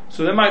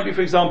 So there might be,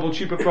 for example,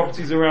 cheaper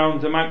properties around.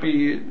 There might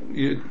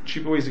be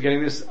cheaper ways of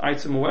getting this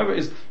item or whatever it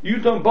is. You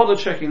don't bother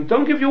checking.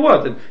 Don't give your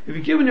word. And if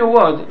you've given your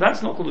word,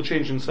 that's not called a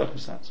change in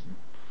circumstance.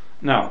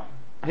 Now,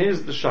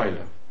 here's the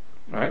shaila,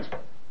 right?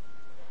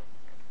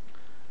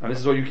 And this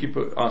is what you keep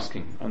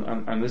asking,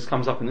 and this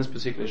comes up in this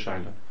particular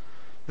shaila.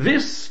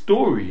 This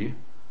story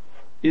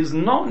is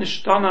not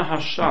nishtana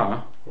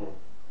hasha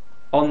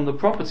on the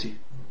property.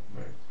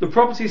 The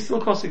property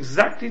still costs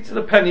exactly to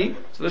the penny,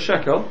 to the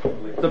shekel,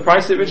 the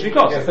price it originally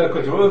cost. Yeah, so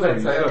could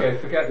Reuven say, okay,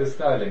 forget the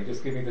sterling,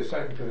 just give me the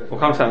shekel. Well,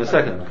 come down in a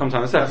second.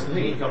 That's the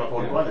thing, he's got to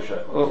afford by the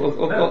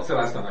shekel. So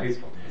that's not his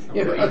fault.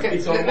 Yeah, but okay,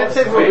 let's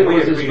say Reuven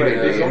was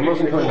Israeli and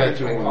wasn't coming back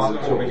to England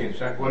at all.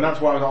 Well,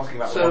 that's why I was asking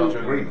about the one or two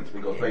agreements,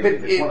 because But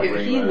basically it's one if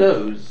he agreement.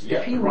 knows,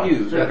 if he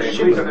knew that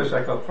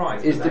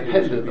Shimon is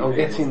dependent on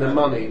getting the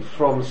money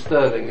from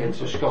sterling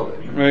into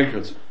Shkolim, Very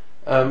good.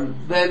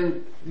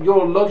 then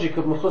your logic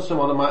of Mechusar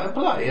Amonoh might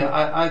apply.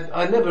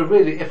 I never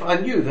really, if I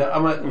knew that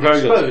I'm Very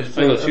exposed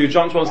good. to... So you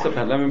jumped one step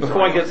ahead.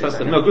 Before I get to that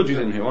step, no, good you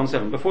didn't hear. 1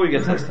 second. Before we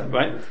get to that step,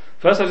 right?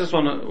 First, I just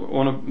want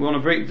to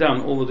break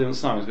down all the different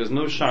scenarios. There's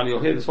no shali.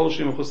 You'll hear this whole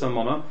Shema Mechusar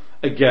Amonoh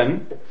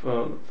again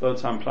for third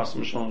time plus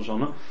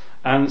Mishon,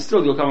 and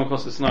still you'll come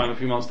across this scenario in a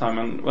few months' time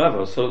and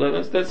whatever. So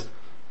let's get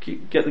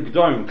the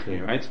Gedorim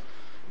clear, right?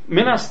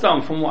 Min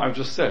hastam, from what I've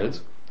just said,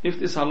 if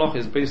this halach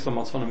is based on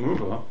Matana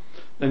Muva,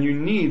 then you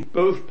need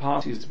both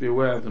parties to be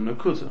aware of the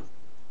Nakuta.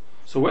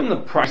 So when the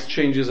price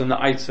changes in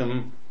the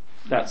item,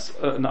 that's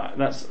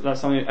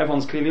something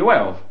everyone's clearly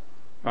aware of,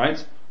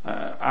 right?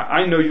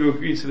 I know you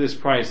agree to this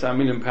price at £1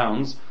 million,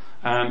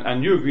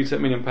 and you agree to £1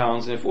 million,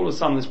 and if all of a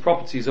sudden this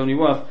property is only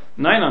worth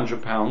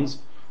 £900,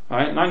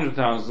 right,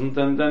 900,000,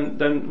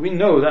 then we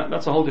know that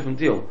that's a whole different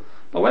deal.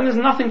 But when there's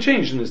nothing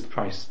changed in this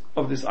price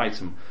of this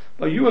item,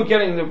 but you are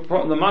getting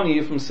the money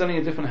from selling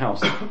a different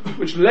house,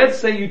 which let's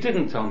say you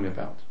didn't tell me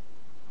about.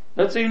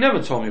 Let's say you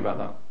never told me about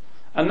that.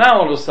 And now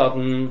all of a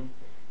sudden,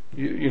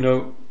 you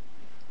know,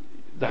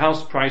 the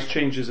house price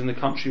changes in the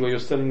country where you're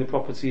selling the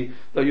property,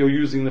 that you're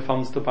using the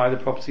funds to buy the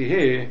property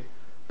here,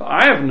 but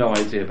I have no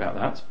idea about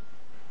that.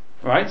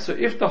 Right? So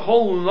if the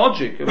whole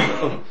logic of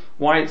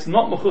why it's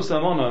not Mechusar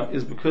Amonoh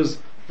is because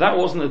that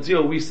wasn't a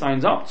deal we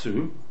signed up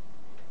to,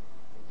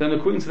 then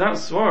according to that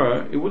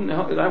svara,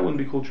 that wouldn't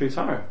be called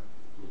Treitara.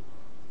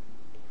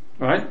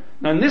 Right?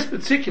 Now in this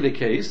particular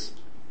case,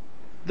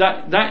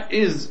 that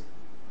is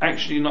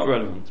actually not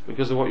relevant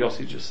because of what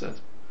Yossi just said.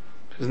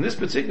 Because in this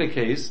particular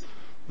case,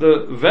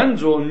 the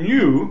vendor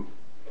knew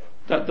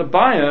that the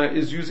buyer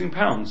is using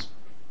pounds.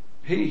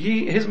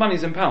 His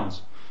money's in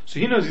pounds. So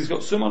he knows he's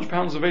got so much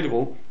pounds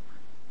available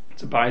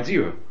to buy a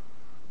zero.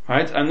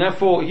 Right? And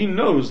therefore he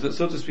knows that,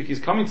 so to speak, he's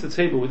coming to the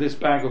table with this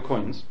bag of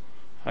coins,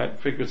 right,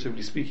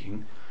 figuratively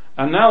speaking,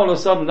 and now all of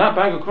a sudden that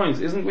bag of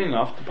coins isn't good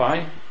enough to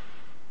buy.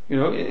 You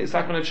know, it's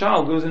like when a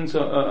child goes into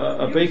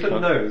a baker. He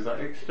knows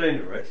that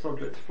exchange rate is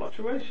subject to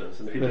fluctuations.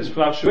 And There's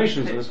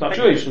fluctuations and there's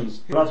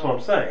fluctuations. Well, that's what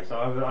I'm saying. So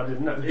I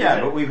didn't know.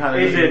 Yeah, but we've had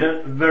Is it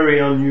a very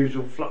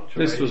unusual fluctuation?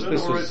 This was it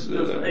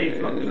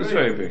was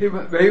very big.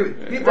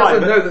 He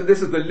doesn't know that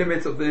this is the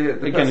limit of the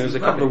Again, it was a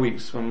couple of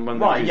weeks from when.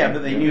 Right, yeah,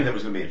 but they knew there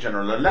was going to be a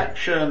general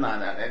election,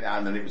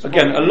 and then it was.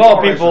 Again, a lot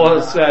of people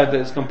have said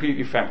that it's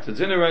completely factored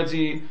in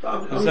already,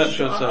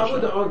 etc., I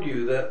would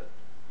argue that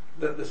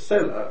the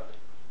seller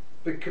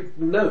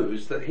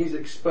knows that he's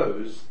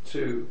exposed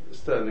to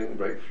sterling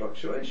rate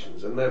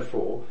fluctuations, and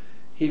therefore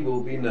he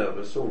will be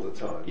nervous all the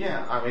time.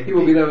 Yeah, I mean, he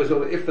will be nervous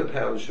if the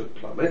pound should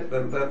plummet.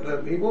 Then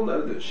he will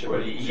know that.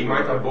 Well, he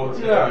might have bought.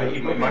 He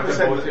might have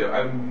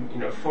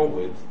bought.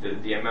 Forward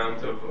the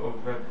amount of.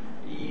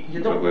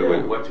 You don't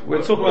know what.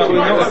 We're talking about.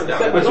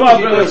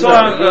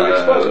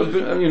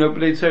 You know,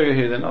 B'leiteria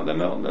here. They're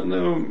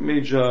no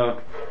major.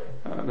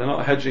 They're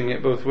not hedging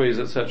it both ways,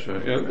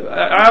 etc. You know,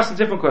 I asked a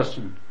different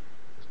question.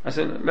 I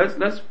said,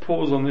 let's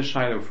pause on this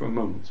shayla for a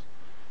moment.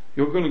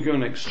 You're going to go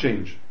and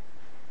exchange.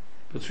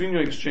 Between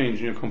your exchange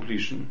and your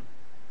completion,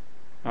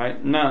 right?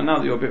 Now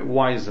that you're a bit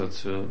wiser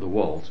to the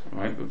world,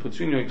 right? But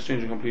between your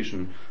exchange and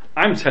completion,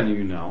 I'm telling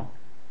you now,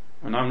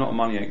 and I'm not a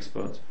money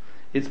expert,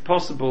 it's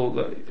possible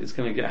that it's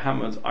going to get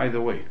hammered either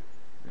way.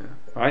 Yeah.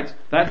 Right?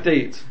 That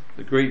date,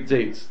 the great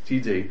date,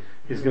 D-Day,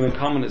 is going to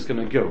come and it's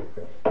going to go.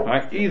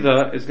 Right?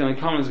 Either it's going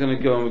to come and it's going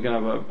to go and we're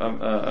going to have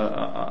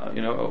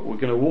we're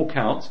going to walk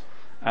out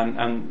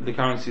and the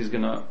currency is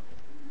going to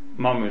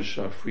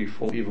mamish free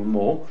fall even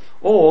more,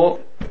 or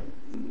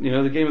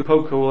the game of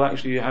poker will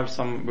actually have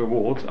some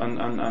reward,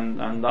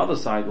 and the other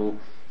side will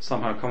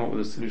somehow come up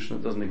with a solution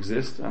that doesn't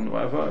exist and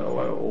whatever,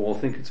 or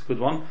think it's a good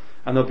one,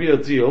 and there'll be a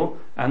deal,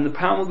 and the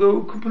pound will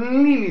go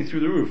completely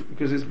through the roof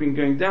because it's been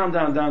going down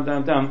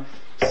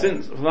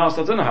since for the last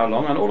I don't know how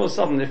long, and all of a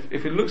sudden,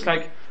 if it looks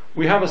like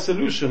we have a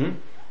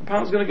solution, the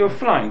pound's going to go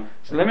flying.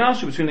 So let me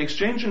ask you, between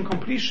exchange and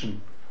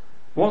completion,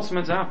 what's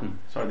meant to happen?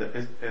 Sorry,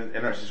 in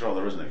Eretz Yisrael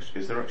there isn't.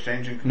 Is there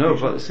exchange and No,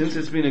 completion? but since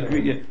it's been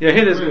agreed, here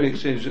there's going to be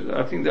exchange.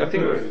 I think, there's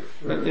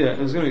going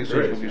to be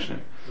exchange and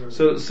completion.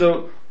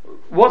 So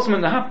what's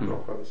meant to happen?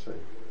 Not quite the same.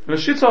 The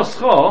Shittah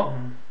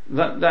Schar,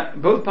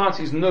 that both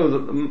parties know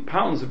that the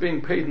pounds are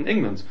being paid in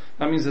England.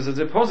 That means there's a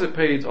deposit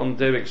paid on the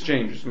day of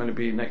exchange, which is meant to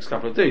be next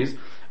couple of days,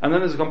 and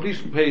then there's a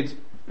completion paid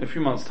in a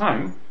few months'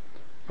 time.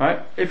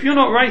 Right? If you're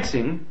not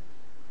writing,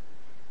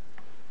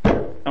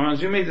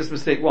 you made this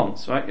mistake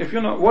once, right? If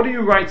you're not, what are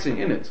you writing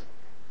in it?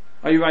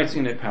 Are you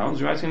writing in it pounds?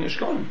 You're writing in it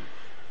shkolim.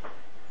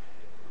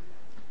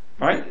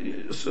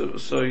 Right?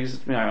 So he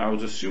said to me, I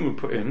would assume we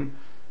put in,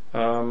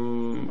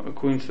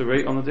 according to the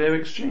rate on the day of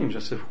exchange. I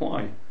said,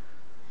 why?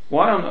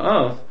 Why on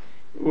earth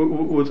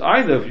would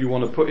either of you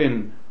want to put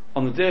in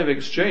on the day of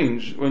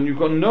exchange when you've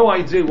got no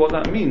idea what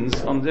that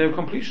means on the day of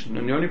completion,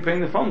 and you're only paying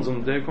the funds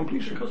on the day of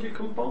completion? Because you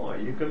can buy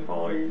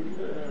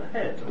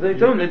ahead. They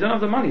don't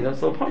have the money, that's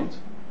the whole point.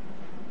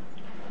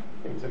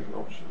 You can take an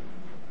option.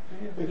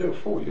 You do it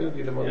forward, you don't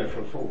need the money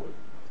for forward.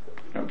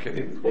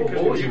 Okay.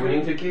 Or you're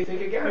willing to take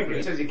a gamble.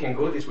 He says you can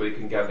go this way, you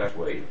can go that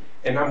way,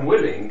 and I'm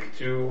willing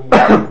to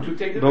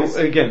take the risk.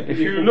 But again, if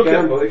you look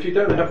gamble, at, if you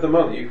don't have the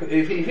money,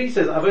 if he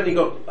says I've only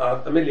got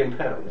 £1 million,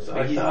 He's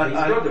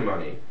got the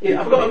money.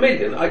 Yeah, I've got £1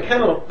 million. I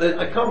can't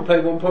pay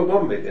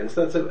 1.1 million.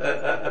 So that's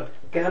a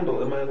gamble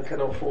the man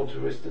cannot afford to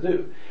risk to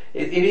do.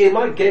 He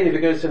might gain if it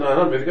goes to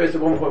 900. If it goes to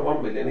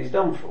 1.1 million, he's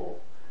done for.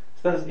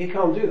 So he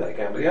can't do that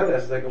gamble. The other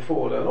has to take a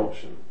forward an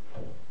option.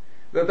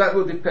 But that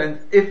will depend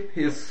if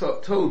he has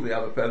told the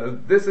other fellow,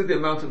 this is the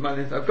amount of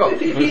money that I've got.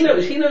 If he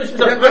knows,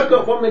 I've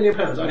got £1 million. I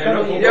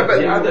cannot afford Yeah, but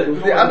the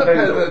the other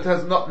vendor fellow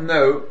does not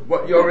know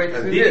what your rate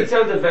Did he is.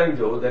 tell the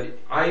vendor that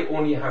I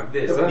only have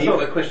this, Yeah, but that's not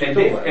the question at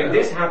all, and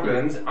this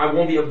happens, I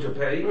won't be able to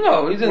pay?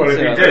 no, he didn't Well, if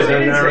say he that. did, then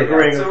didn't they're say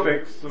agreeing that, a so-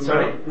 fixed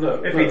sorry? amount. No,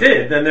 If no. he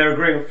did, then they're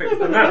agreeing a fixed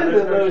But the amount.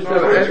 vendor knows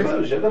there's an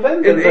exposure. The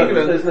vendor in knows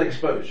England- there's an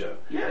exposure.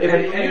 Yeah, If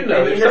and you he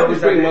know, if knows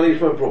someone's that bringing they- money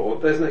from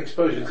abroad, there's an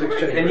exposure to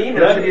exchange. And he rate.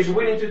 knows that he's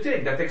willing to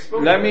take that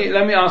exposure. Let me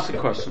ask a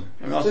question.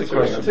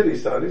 Until he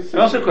started. Let me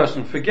ask a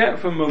question. Forget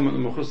for a moment the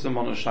Mechusar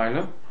Amonoh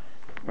Shaila,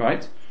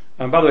 right?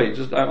 And by the way,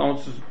 I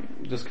want to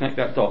just connect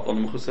that dot on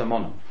the Mechusar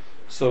Amonoh.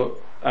 So,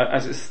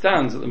 as it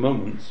stands at the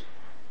moment,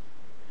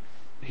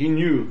 he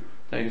knew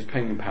that he was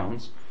paying in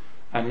pounds,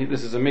 and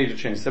this is a major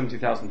change,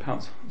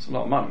 £70,000. It's a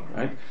lot of money,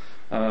 right?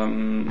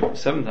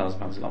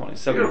 £7,000 is a lot of money.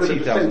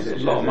 70,000 is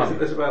a lot of money.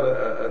 There's about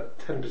a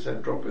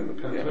 10% drop in the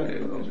pound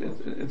value.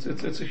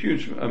 It's a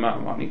huge amount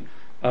of money.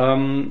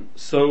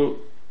 So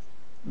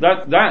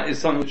that is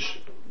something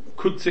which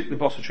could tick the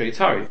box for Trei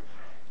Tari,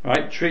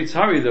 right? Trei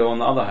Tari, though, on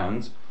the other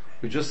hand,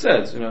 we just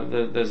said,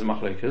 there's a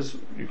machlekas.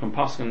 You can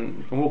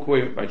walk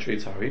away by Trei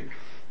Tari.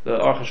 The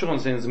Aruch HaShulchan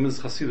is saying there's a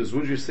Mizrach Hasidus.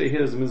 Would you say here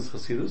there's a Mizrach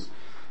Hasidus?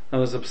 Now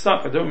there's a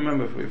psak. I don't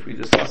remember if we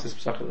discussed this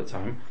psak at the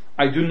time.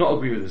 I do not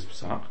agree with this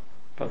psak,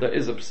 but there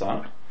is a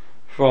psak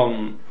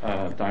from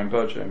Diane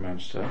Berger in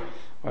Manchester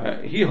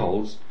where he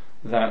holds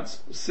that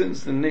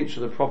since the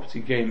nature of the property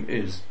game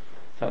is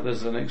that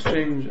there's an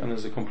exchange and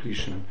there's a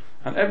completion,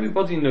 and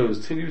everybody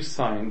knows till you've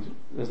signed,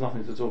 there's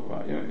nothing to talk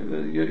about. You've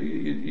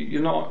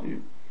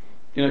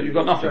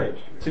got nothing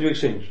till you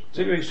exchange.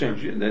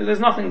 There's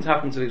nothing to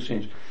happen to the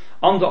exchange.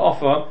 Under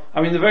offer,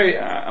 and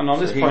on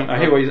this point, I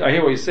hear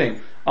what he's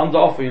saying. Under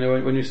offer,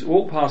 when you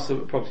walk past the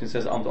property and it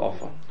says under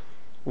offer,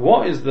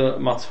 what is the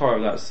matar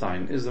of that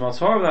sign? Is the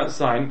matar of that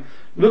sign,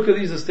 look at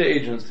these estate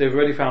agents, they've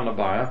already found a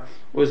buyer,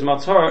 or is the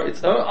matar,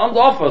 it's under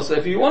offer, so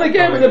if you want to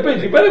get him in the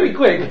bid, you better be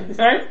quick,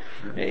 right?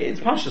 It's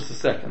past just a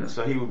second.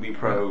 So he would be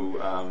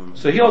pro.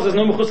 So he also has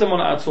no Mechusar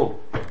Amonoh at all.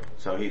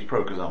 So he's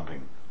pro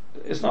gazumping.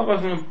 It's not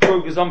about him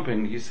pro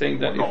gazumping. He's saying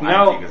that Not if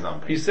now,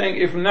 anti-gazumping. he's saying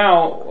if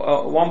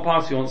now one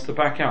party wants to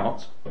back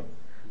out,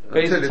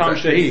 based on Until Tam it's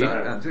actually Shahi,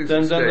 signed, until it's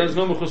then there's exchanged.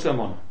 no Mechusar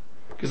Amonoh.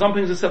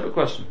 Gazumping is a separate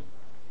question.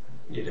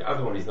 Yeah, the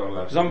other one is not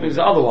allowed. Gazumping is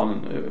the other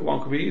one.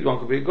 One could be Eid, one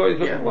could be a Goy.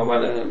 Yeah.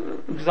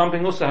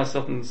 Gazumping also has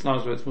certain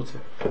scenarios where it's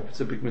mutter. It's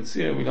a big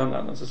mitzvah, we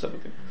learned that's a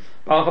separate thing.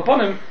 But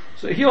upon him,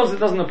 so he also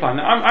doesn't apply.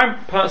 Now,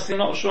 I'm personally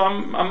not sure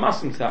I'm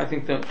asking to that. I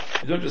think that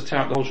you don't just tear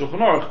out the whole Shulchan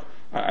Aruch.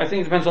 I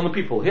think it depends on the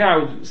people. Here I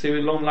would say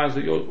along the lines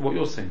of what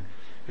you're saying.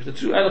 If the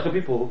two Eilicha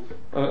people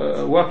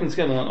working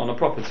together on a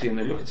property and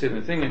they look at it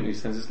and they think and he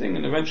sends this thing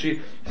and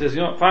eventually he says,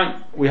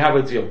 fine, we have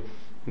a deal.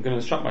 I'm going to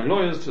instruct my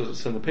lawyers to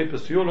send the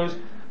papers to your lawyers.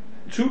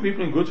 Two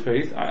people in good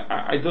faith,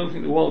 I don't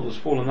think the world has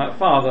fallen that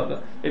far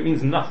that it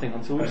means nothing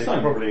until we And sign.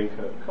 it's probably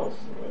incurred costs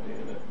already,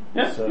 isn't it?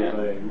 Yeah,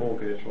 Survey,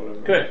 mortgage,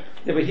 whatever. Correct.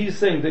 Yeah, but he's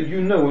saying that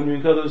when you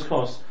incur those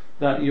costs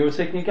that you're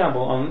taking a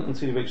gamble on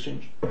until you've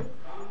exchanged.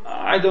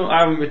 I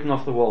haven't written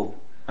off the world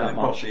that And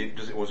much. possibly,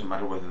 it wasn't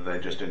matter whether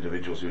they're just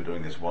individuals who are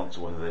doing this once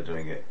or whether they're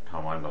doing it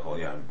Hamayim L'chol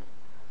Yom.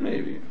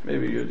 Maybe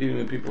you're dealing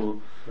with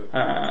people.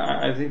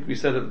 I think we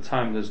said at the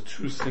time there's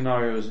two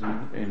scenarios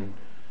in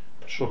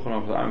Shulchan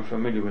Aruch that I'm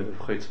familiar with of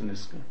Chaytza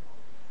Niska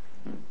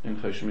in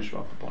Choshen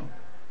Mishpach upon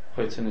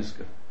Chaytza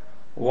Niska.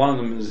 One of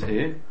them is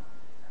here,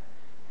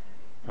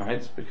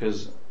 right?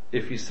 Because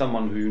if he's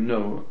someone who you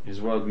know his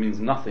word means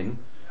nothing,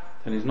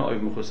 then he's not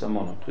even Mechusar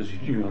Amonoh, because you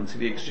knew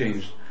until he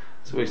exchanged.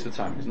 It's a waste of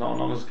time. He's not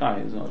an honest guy.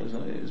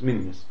 It's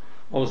meaningless.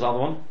 What was the other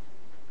one?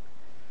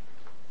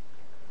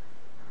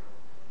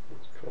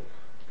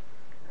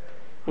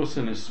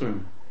 Usin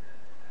Isum.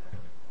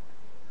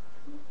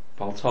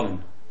 Baltalin.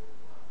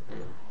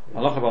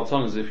 Halacha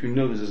Baltalin is if you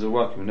know this is a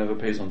worker who never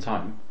pays on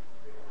time,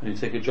 and you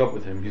take a job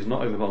with him, he's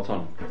not over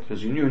Baltalin,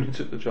 because you knew when you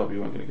took the job you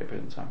weren't going to get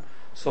paid on time.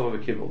 Sov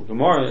of a Kibbutz. The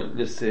Gemara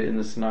lists it in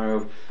the scenario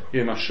of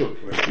Yom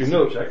HaShuk. You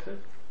know,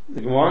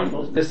 the Gemara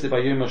lists it by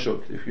Yom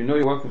HaShuk. If you know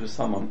you're working for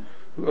someone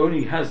who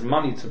only has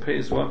money to pay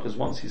his workers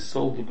once he's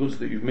sold the goods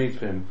that you've made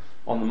for him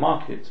on the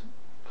market,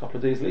 a couple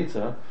of days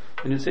later,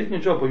 then you're taking a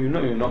job where you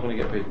know you're not going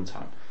to get paid on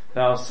time.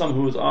 There are some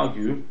who would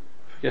argue,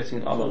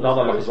 forgetting other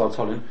halachas about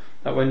Tolin,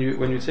 that when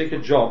you take a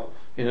job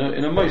in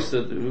a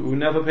moister who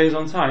never pays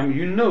on time,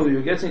 you know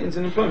you're getting into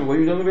an employment where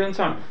you don't pay on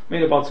time.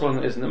 Maybe about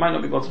Tolin isn't. It might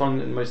not be about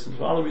Tolin in moister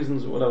for other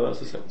reasons or whatever.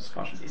 That's a separate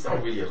discussion. It's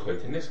not really a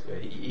chayt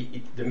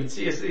niska. The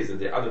mitzvah is that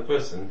the other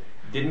person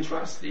didn't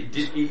trust.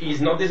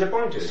 He's not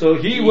disappointed. So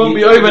he won't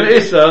be over the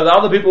Issa. The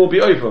other people will be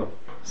over.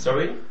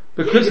 Sorry.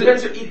 Because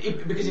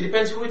it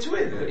depends who it's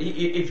with.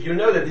 If you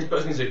know that this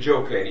person is a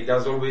joker and he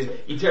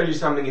tells you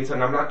something,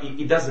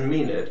 he doesn't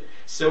mean it.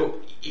 So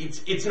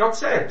it's not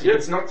said. Yeah.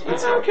 It's not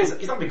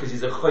because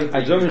he's a chayt.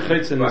 I don't mean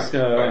chayt in this.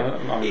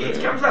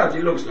 It comes out.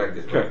 It looks like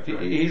this. Correct.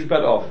 He's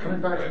better off.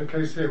 Coming back to the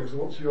case here, so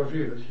what's your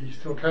view that he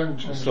still can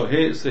change? So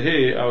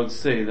here, I would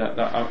say that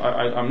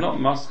I'm not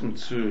accustomed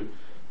to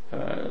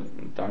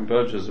Dan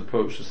Berger's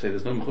approach to say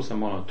there's no Mechusar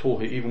Amonoh at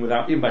all, even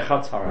by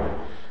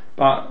Chatzara.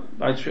 But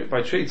by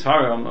trade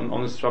Tara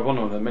on this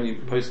Rabbono, there are many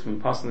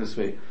postscripts passing this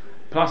way.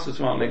 Plus, it's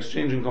about an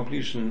exchange and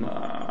completion.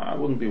 I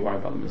wouldn't be worried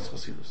about the mitzvah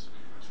chassidus.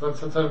 So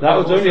that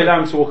would only allow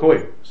him to walk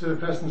away. So the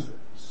person's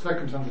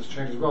circumstances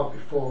change as well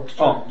before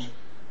exchange.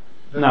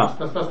 Now,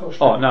 that's not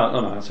true.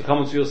 No. So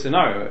come to your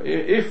scenario.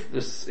 If the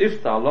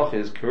halacha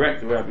is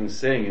correct, the way I've been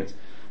saying it,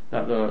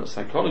 that the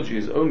psychology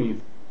is only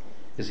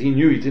is he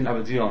knew he didn't have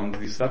a deal under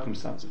these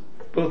circumstances.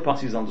 Both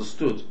parties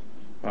understood,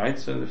 right?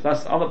 So if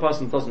that's the other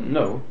person doesn't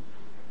know.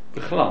 He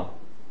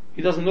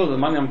doesn't know that the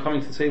money I'm coming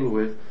to the table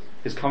with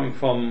is coming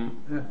from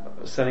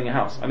selling a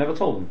house. I never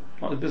told him,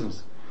 not the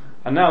business.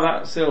 And now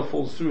that sale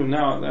falls through.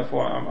 Now,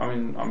 therefore,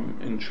 I'm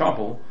in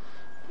trouble.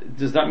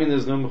 Does that mean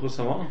there's no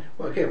Mechusar Amonoh?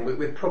 Well, again,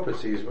 with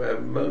properties where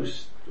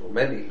most or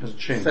many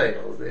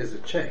sales there's a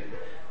chain,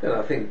 then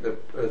I think the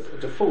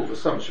default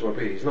assumption would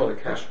be he's not a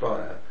cash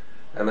buyer,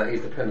 and that he's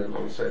dependent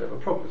on the sale of a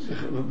property.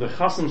 The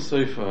Chasam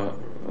Sofer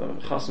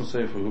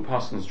who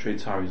passes trade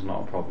tari is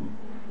not a problem.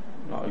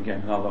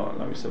 Again,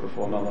 like we said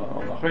before,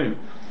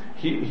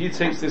 he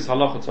takes this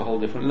halacha to a whole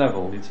different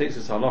level. He takes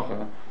this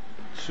halacha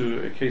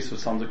to a case of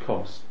Sanda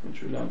Kos,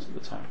 which we learned at the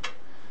time.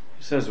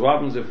 He says, what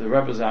happens if the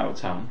Rebbe is out of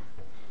town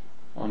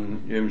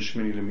on Yom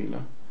Shmini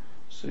Lemila?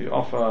 So you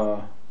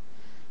offer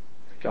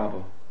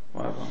Gaba,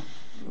 whatever,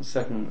 the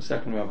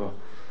second Rebbe,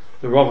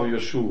 the Rav of your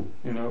shul,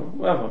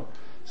 whatever,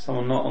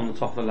 someone not on the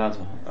top of the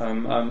ladder,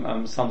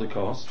 Sanda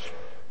Kos,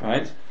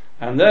 right?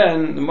 And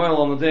then the moil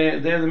on the day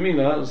of the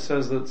Mila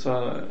says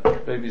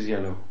that baby's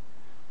yellow.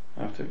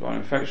 After got an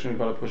infection, we've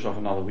got to push off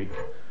another week.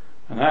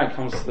 And now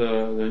comes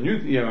the new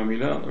Yom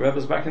Mila, the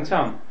Rebbe's back in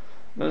town.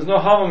 There's no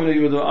harm that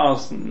you would have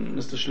asked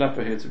Mr.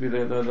 Schlepper here to be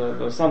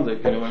the Sunday,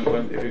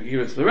 when if you give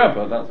it to the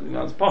Rebbe,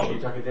 that's possible.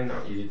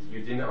 You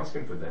didn't ask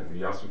him for then,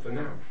 you asked him for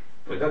now.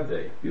 For that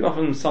day. You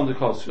offer him Sunday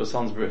cost for your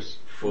son's bris.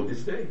 For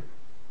this day.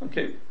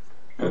 Okay.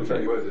 Let's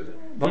say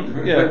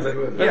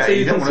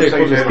you didn't say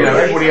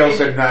everybody else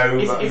said no,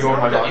 you're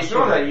my life. It's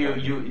not that you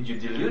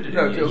deluded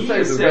him. He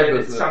said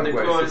Sunday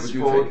Claus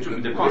for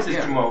the bris is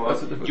tomorrow.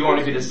 Do you want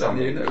to be the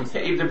Sunday?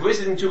 If the bris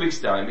is in 2 weeks'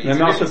 time, let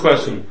me ask a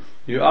question.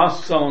 You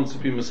ask someone to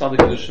be Masada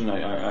Kedushin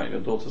at your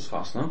daughter's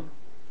chasna,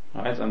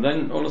 right? And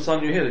then all of a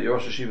sudden you hear that your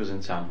Rosh Hashiva is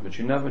in town, which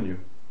you never knew.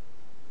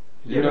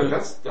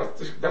 That's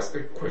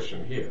the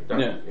question here.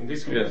 In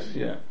this case.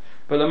 Yeah.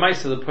 But the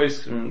Maisa, the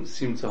poskim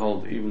seem to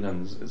hold even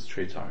then it's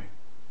Treitari.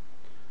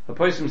 The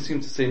poskim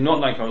seem to say, not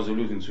like I was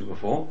alluding to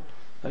before,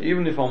 that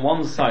even if on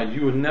one side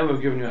you would never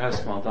have given your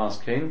Heskel Das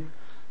Cain,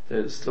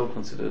 they'd still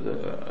consider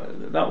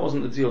that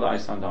wasn't the deal that I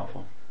signed up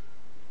for.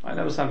 I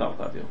never signed up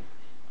for that deal.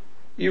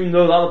 Even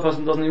though the other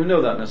person doesn't even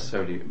know that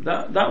necessarily.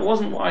 That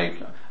wasn't what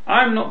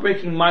I'm not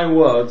breaking my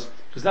words,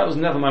 because that was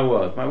never my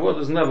word. My word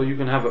was never, you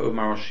can have it with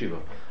my Rosh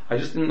Hashiva. I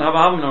just didn't have a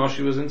Havim Rosh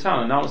Hashiva was in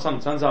town, and now all of a sudden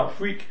it turns out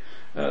freak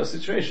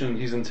situation,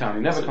 he's in town.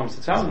 He never comes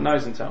to town, and now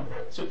he's in town.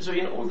 So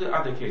in all the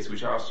other cases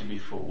which I asked you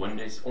before, when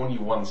it's only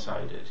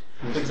one-sided,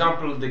 for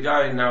example, the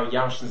guy now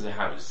yashens a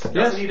house.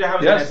 Doesn't need a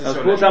house necessarily.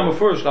 That's brought down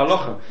before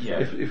Yeah.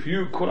 If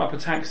you call up a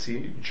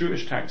taxi,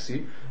 Jewish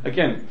taxi,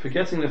 again,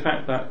 forgetting the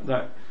fact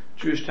that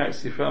Jewish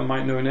taxi firm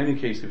might know in any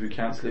case if you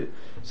cancel it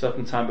a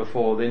certain time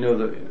before, they know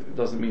that it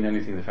doesn't mean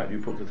anything, the fact you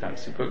book the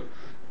taxi. But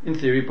in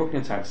theory,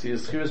 booking a taxi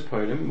is Chiras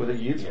Polim with a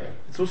Yid. Yeah.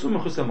 It's also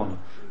Mechusar Amonoh.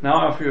 Now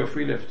I offer you a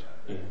free lift.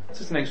 Yeah. It's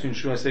just next to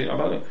you, I say,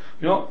 about it.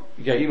 You know,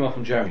 you get an email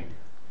from Jeremy.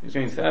 He's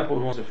going to the airport,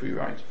 he wants a free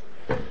ride.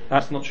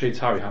 That's not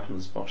Sheitari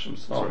happens, Bosham.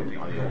 Sorry,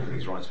 I offer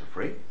these rides for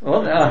free.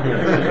 Well,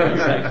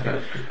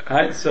 exactly.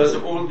 Right,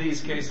 So all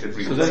these cases,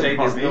 we So would then say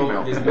there's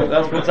no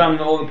that's what I'm,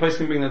 all the place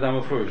can bring the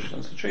dam furush.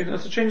 That's a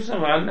change of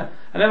something.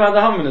 I never had the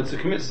hamina to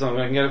commit to something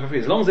I can get it for free.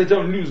 As long as they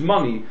don't lose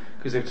money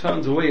because they've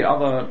turned away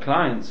other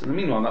clients. In the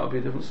meanwhile, that would be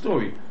a different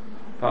story.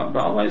 But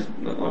otherwise,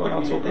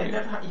 I'll talk about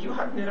it. You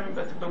had never,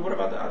 but what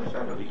about the other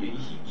fellow?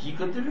 He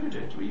got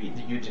deluded.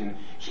 You didn't.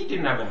 He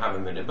didn't have a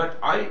minute, but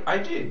I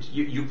did.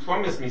 You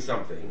promised me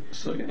something,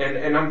 So,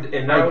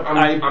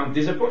 I'm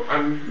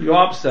disappointed. you're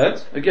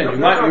upset again. You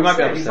might be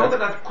upset. It's not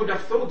that I could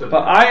have thought of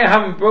But it. I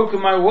haven't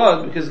broken my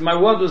word because my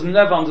word was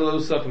never under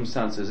those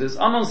circumstances. It's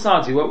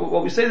unansati.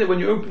 What we say that when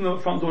you open the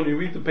front door and you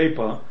read the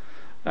paper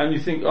and you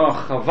think, oh,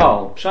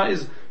 chaval. Pshat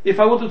is, if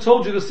I would have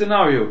told you the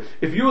scenario,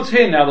 if you were to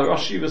hear now that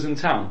Rosh Yeshiva's in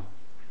town,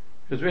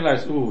 you'd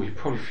realize, he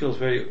probably feels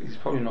he's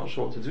probably not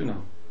sure what to do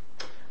now.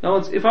 Now,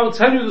 if I would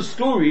tell you the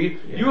story,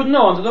 you would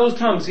know under those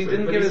terms he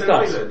didn't give his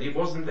das. He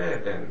wasn't there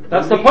then.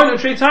 That's the point of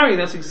Treitari.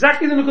 That's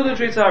exactly the Nukud of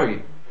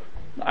Treitari.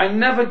 I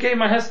never gave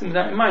my hestim with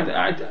that in mind.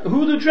 Who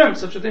would have dreamt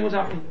such a thing would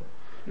happen?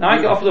 Now I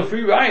get offered a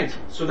free ride.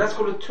 So that's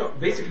called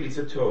basically it's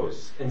a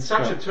toes. And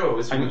such Sure. a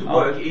toes would And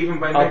work even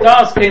by Al Mecca.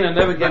 das came and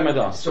never gave my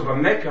das. So by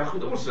Mecca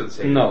could also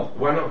say No.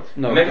 Why not?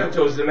 No. Mecca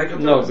toes, the Mecca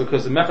toes. No,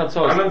 because the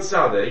Mechatos, I'm on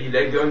Sada, you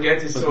like go and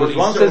get his soul. because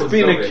once there's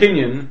been a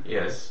kinyan,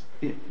 Yes.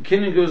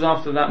 kinyan goes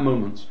after that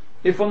moment.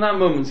 If on that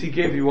moment he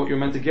gave you what you're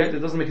meant to get, it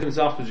doesn't make a difference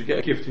afterwards you get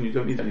a gift and you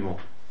don't need it anymore.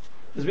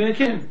 There's been a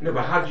kinyan. No,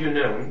 but had you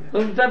known?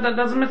 That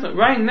doesn't matter.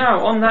 Right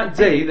now, on that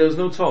day, there was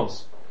no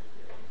toss.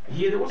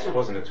 Here there also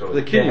wasn't a toes.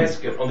 The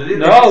kinyan.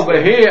 No,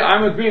 But here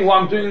I'm agreeing what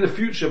I'm doing in the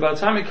future. By the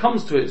time it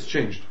comes to it, it's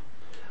changed.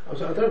 I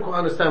don't quite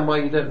understand why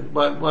you don't.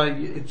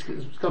 It's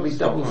got to be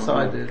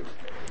double-sided.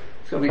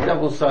 It's got to be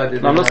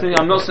double-sided. I'm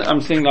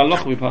saying the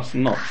Allah will be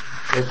passing not.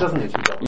 It doesn't need to be double.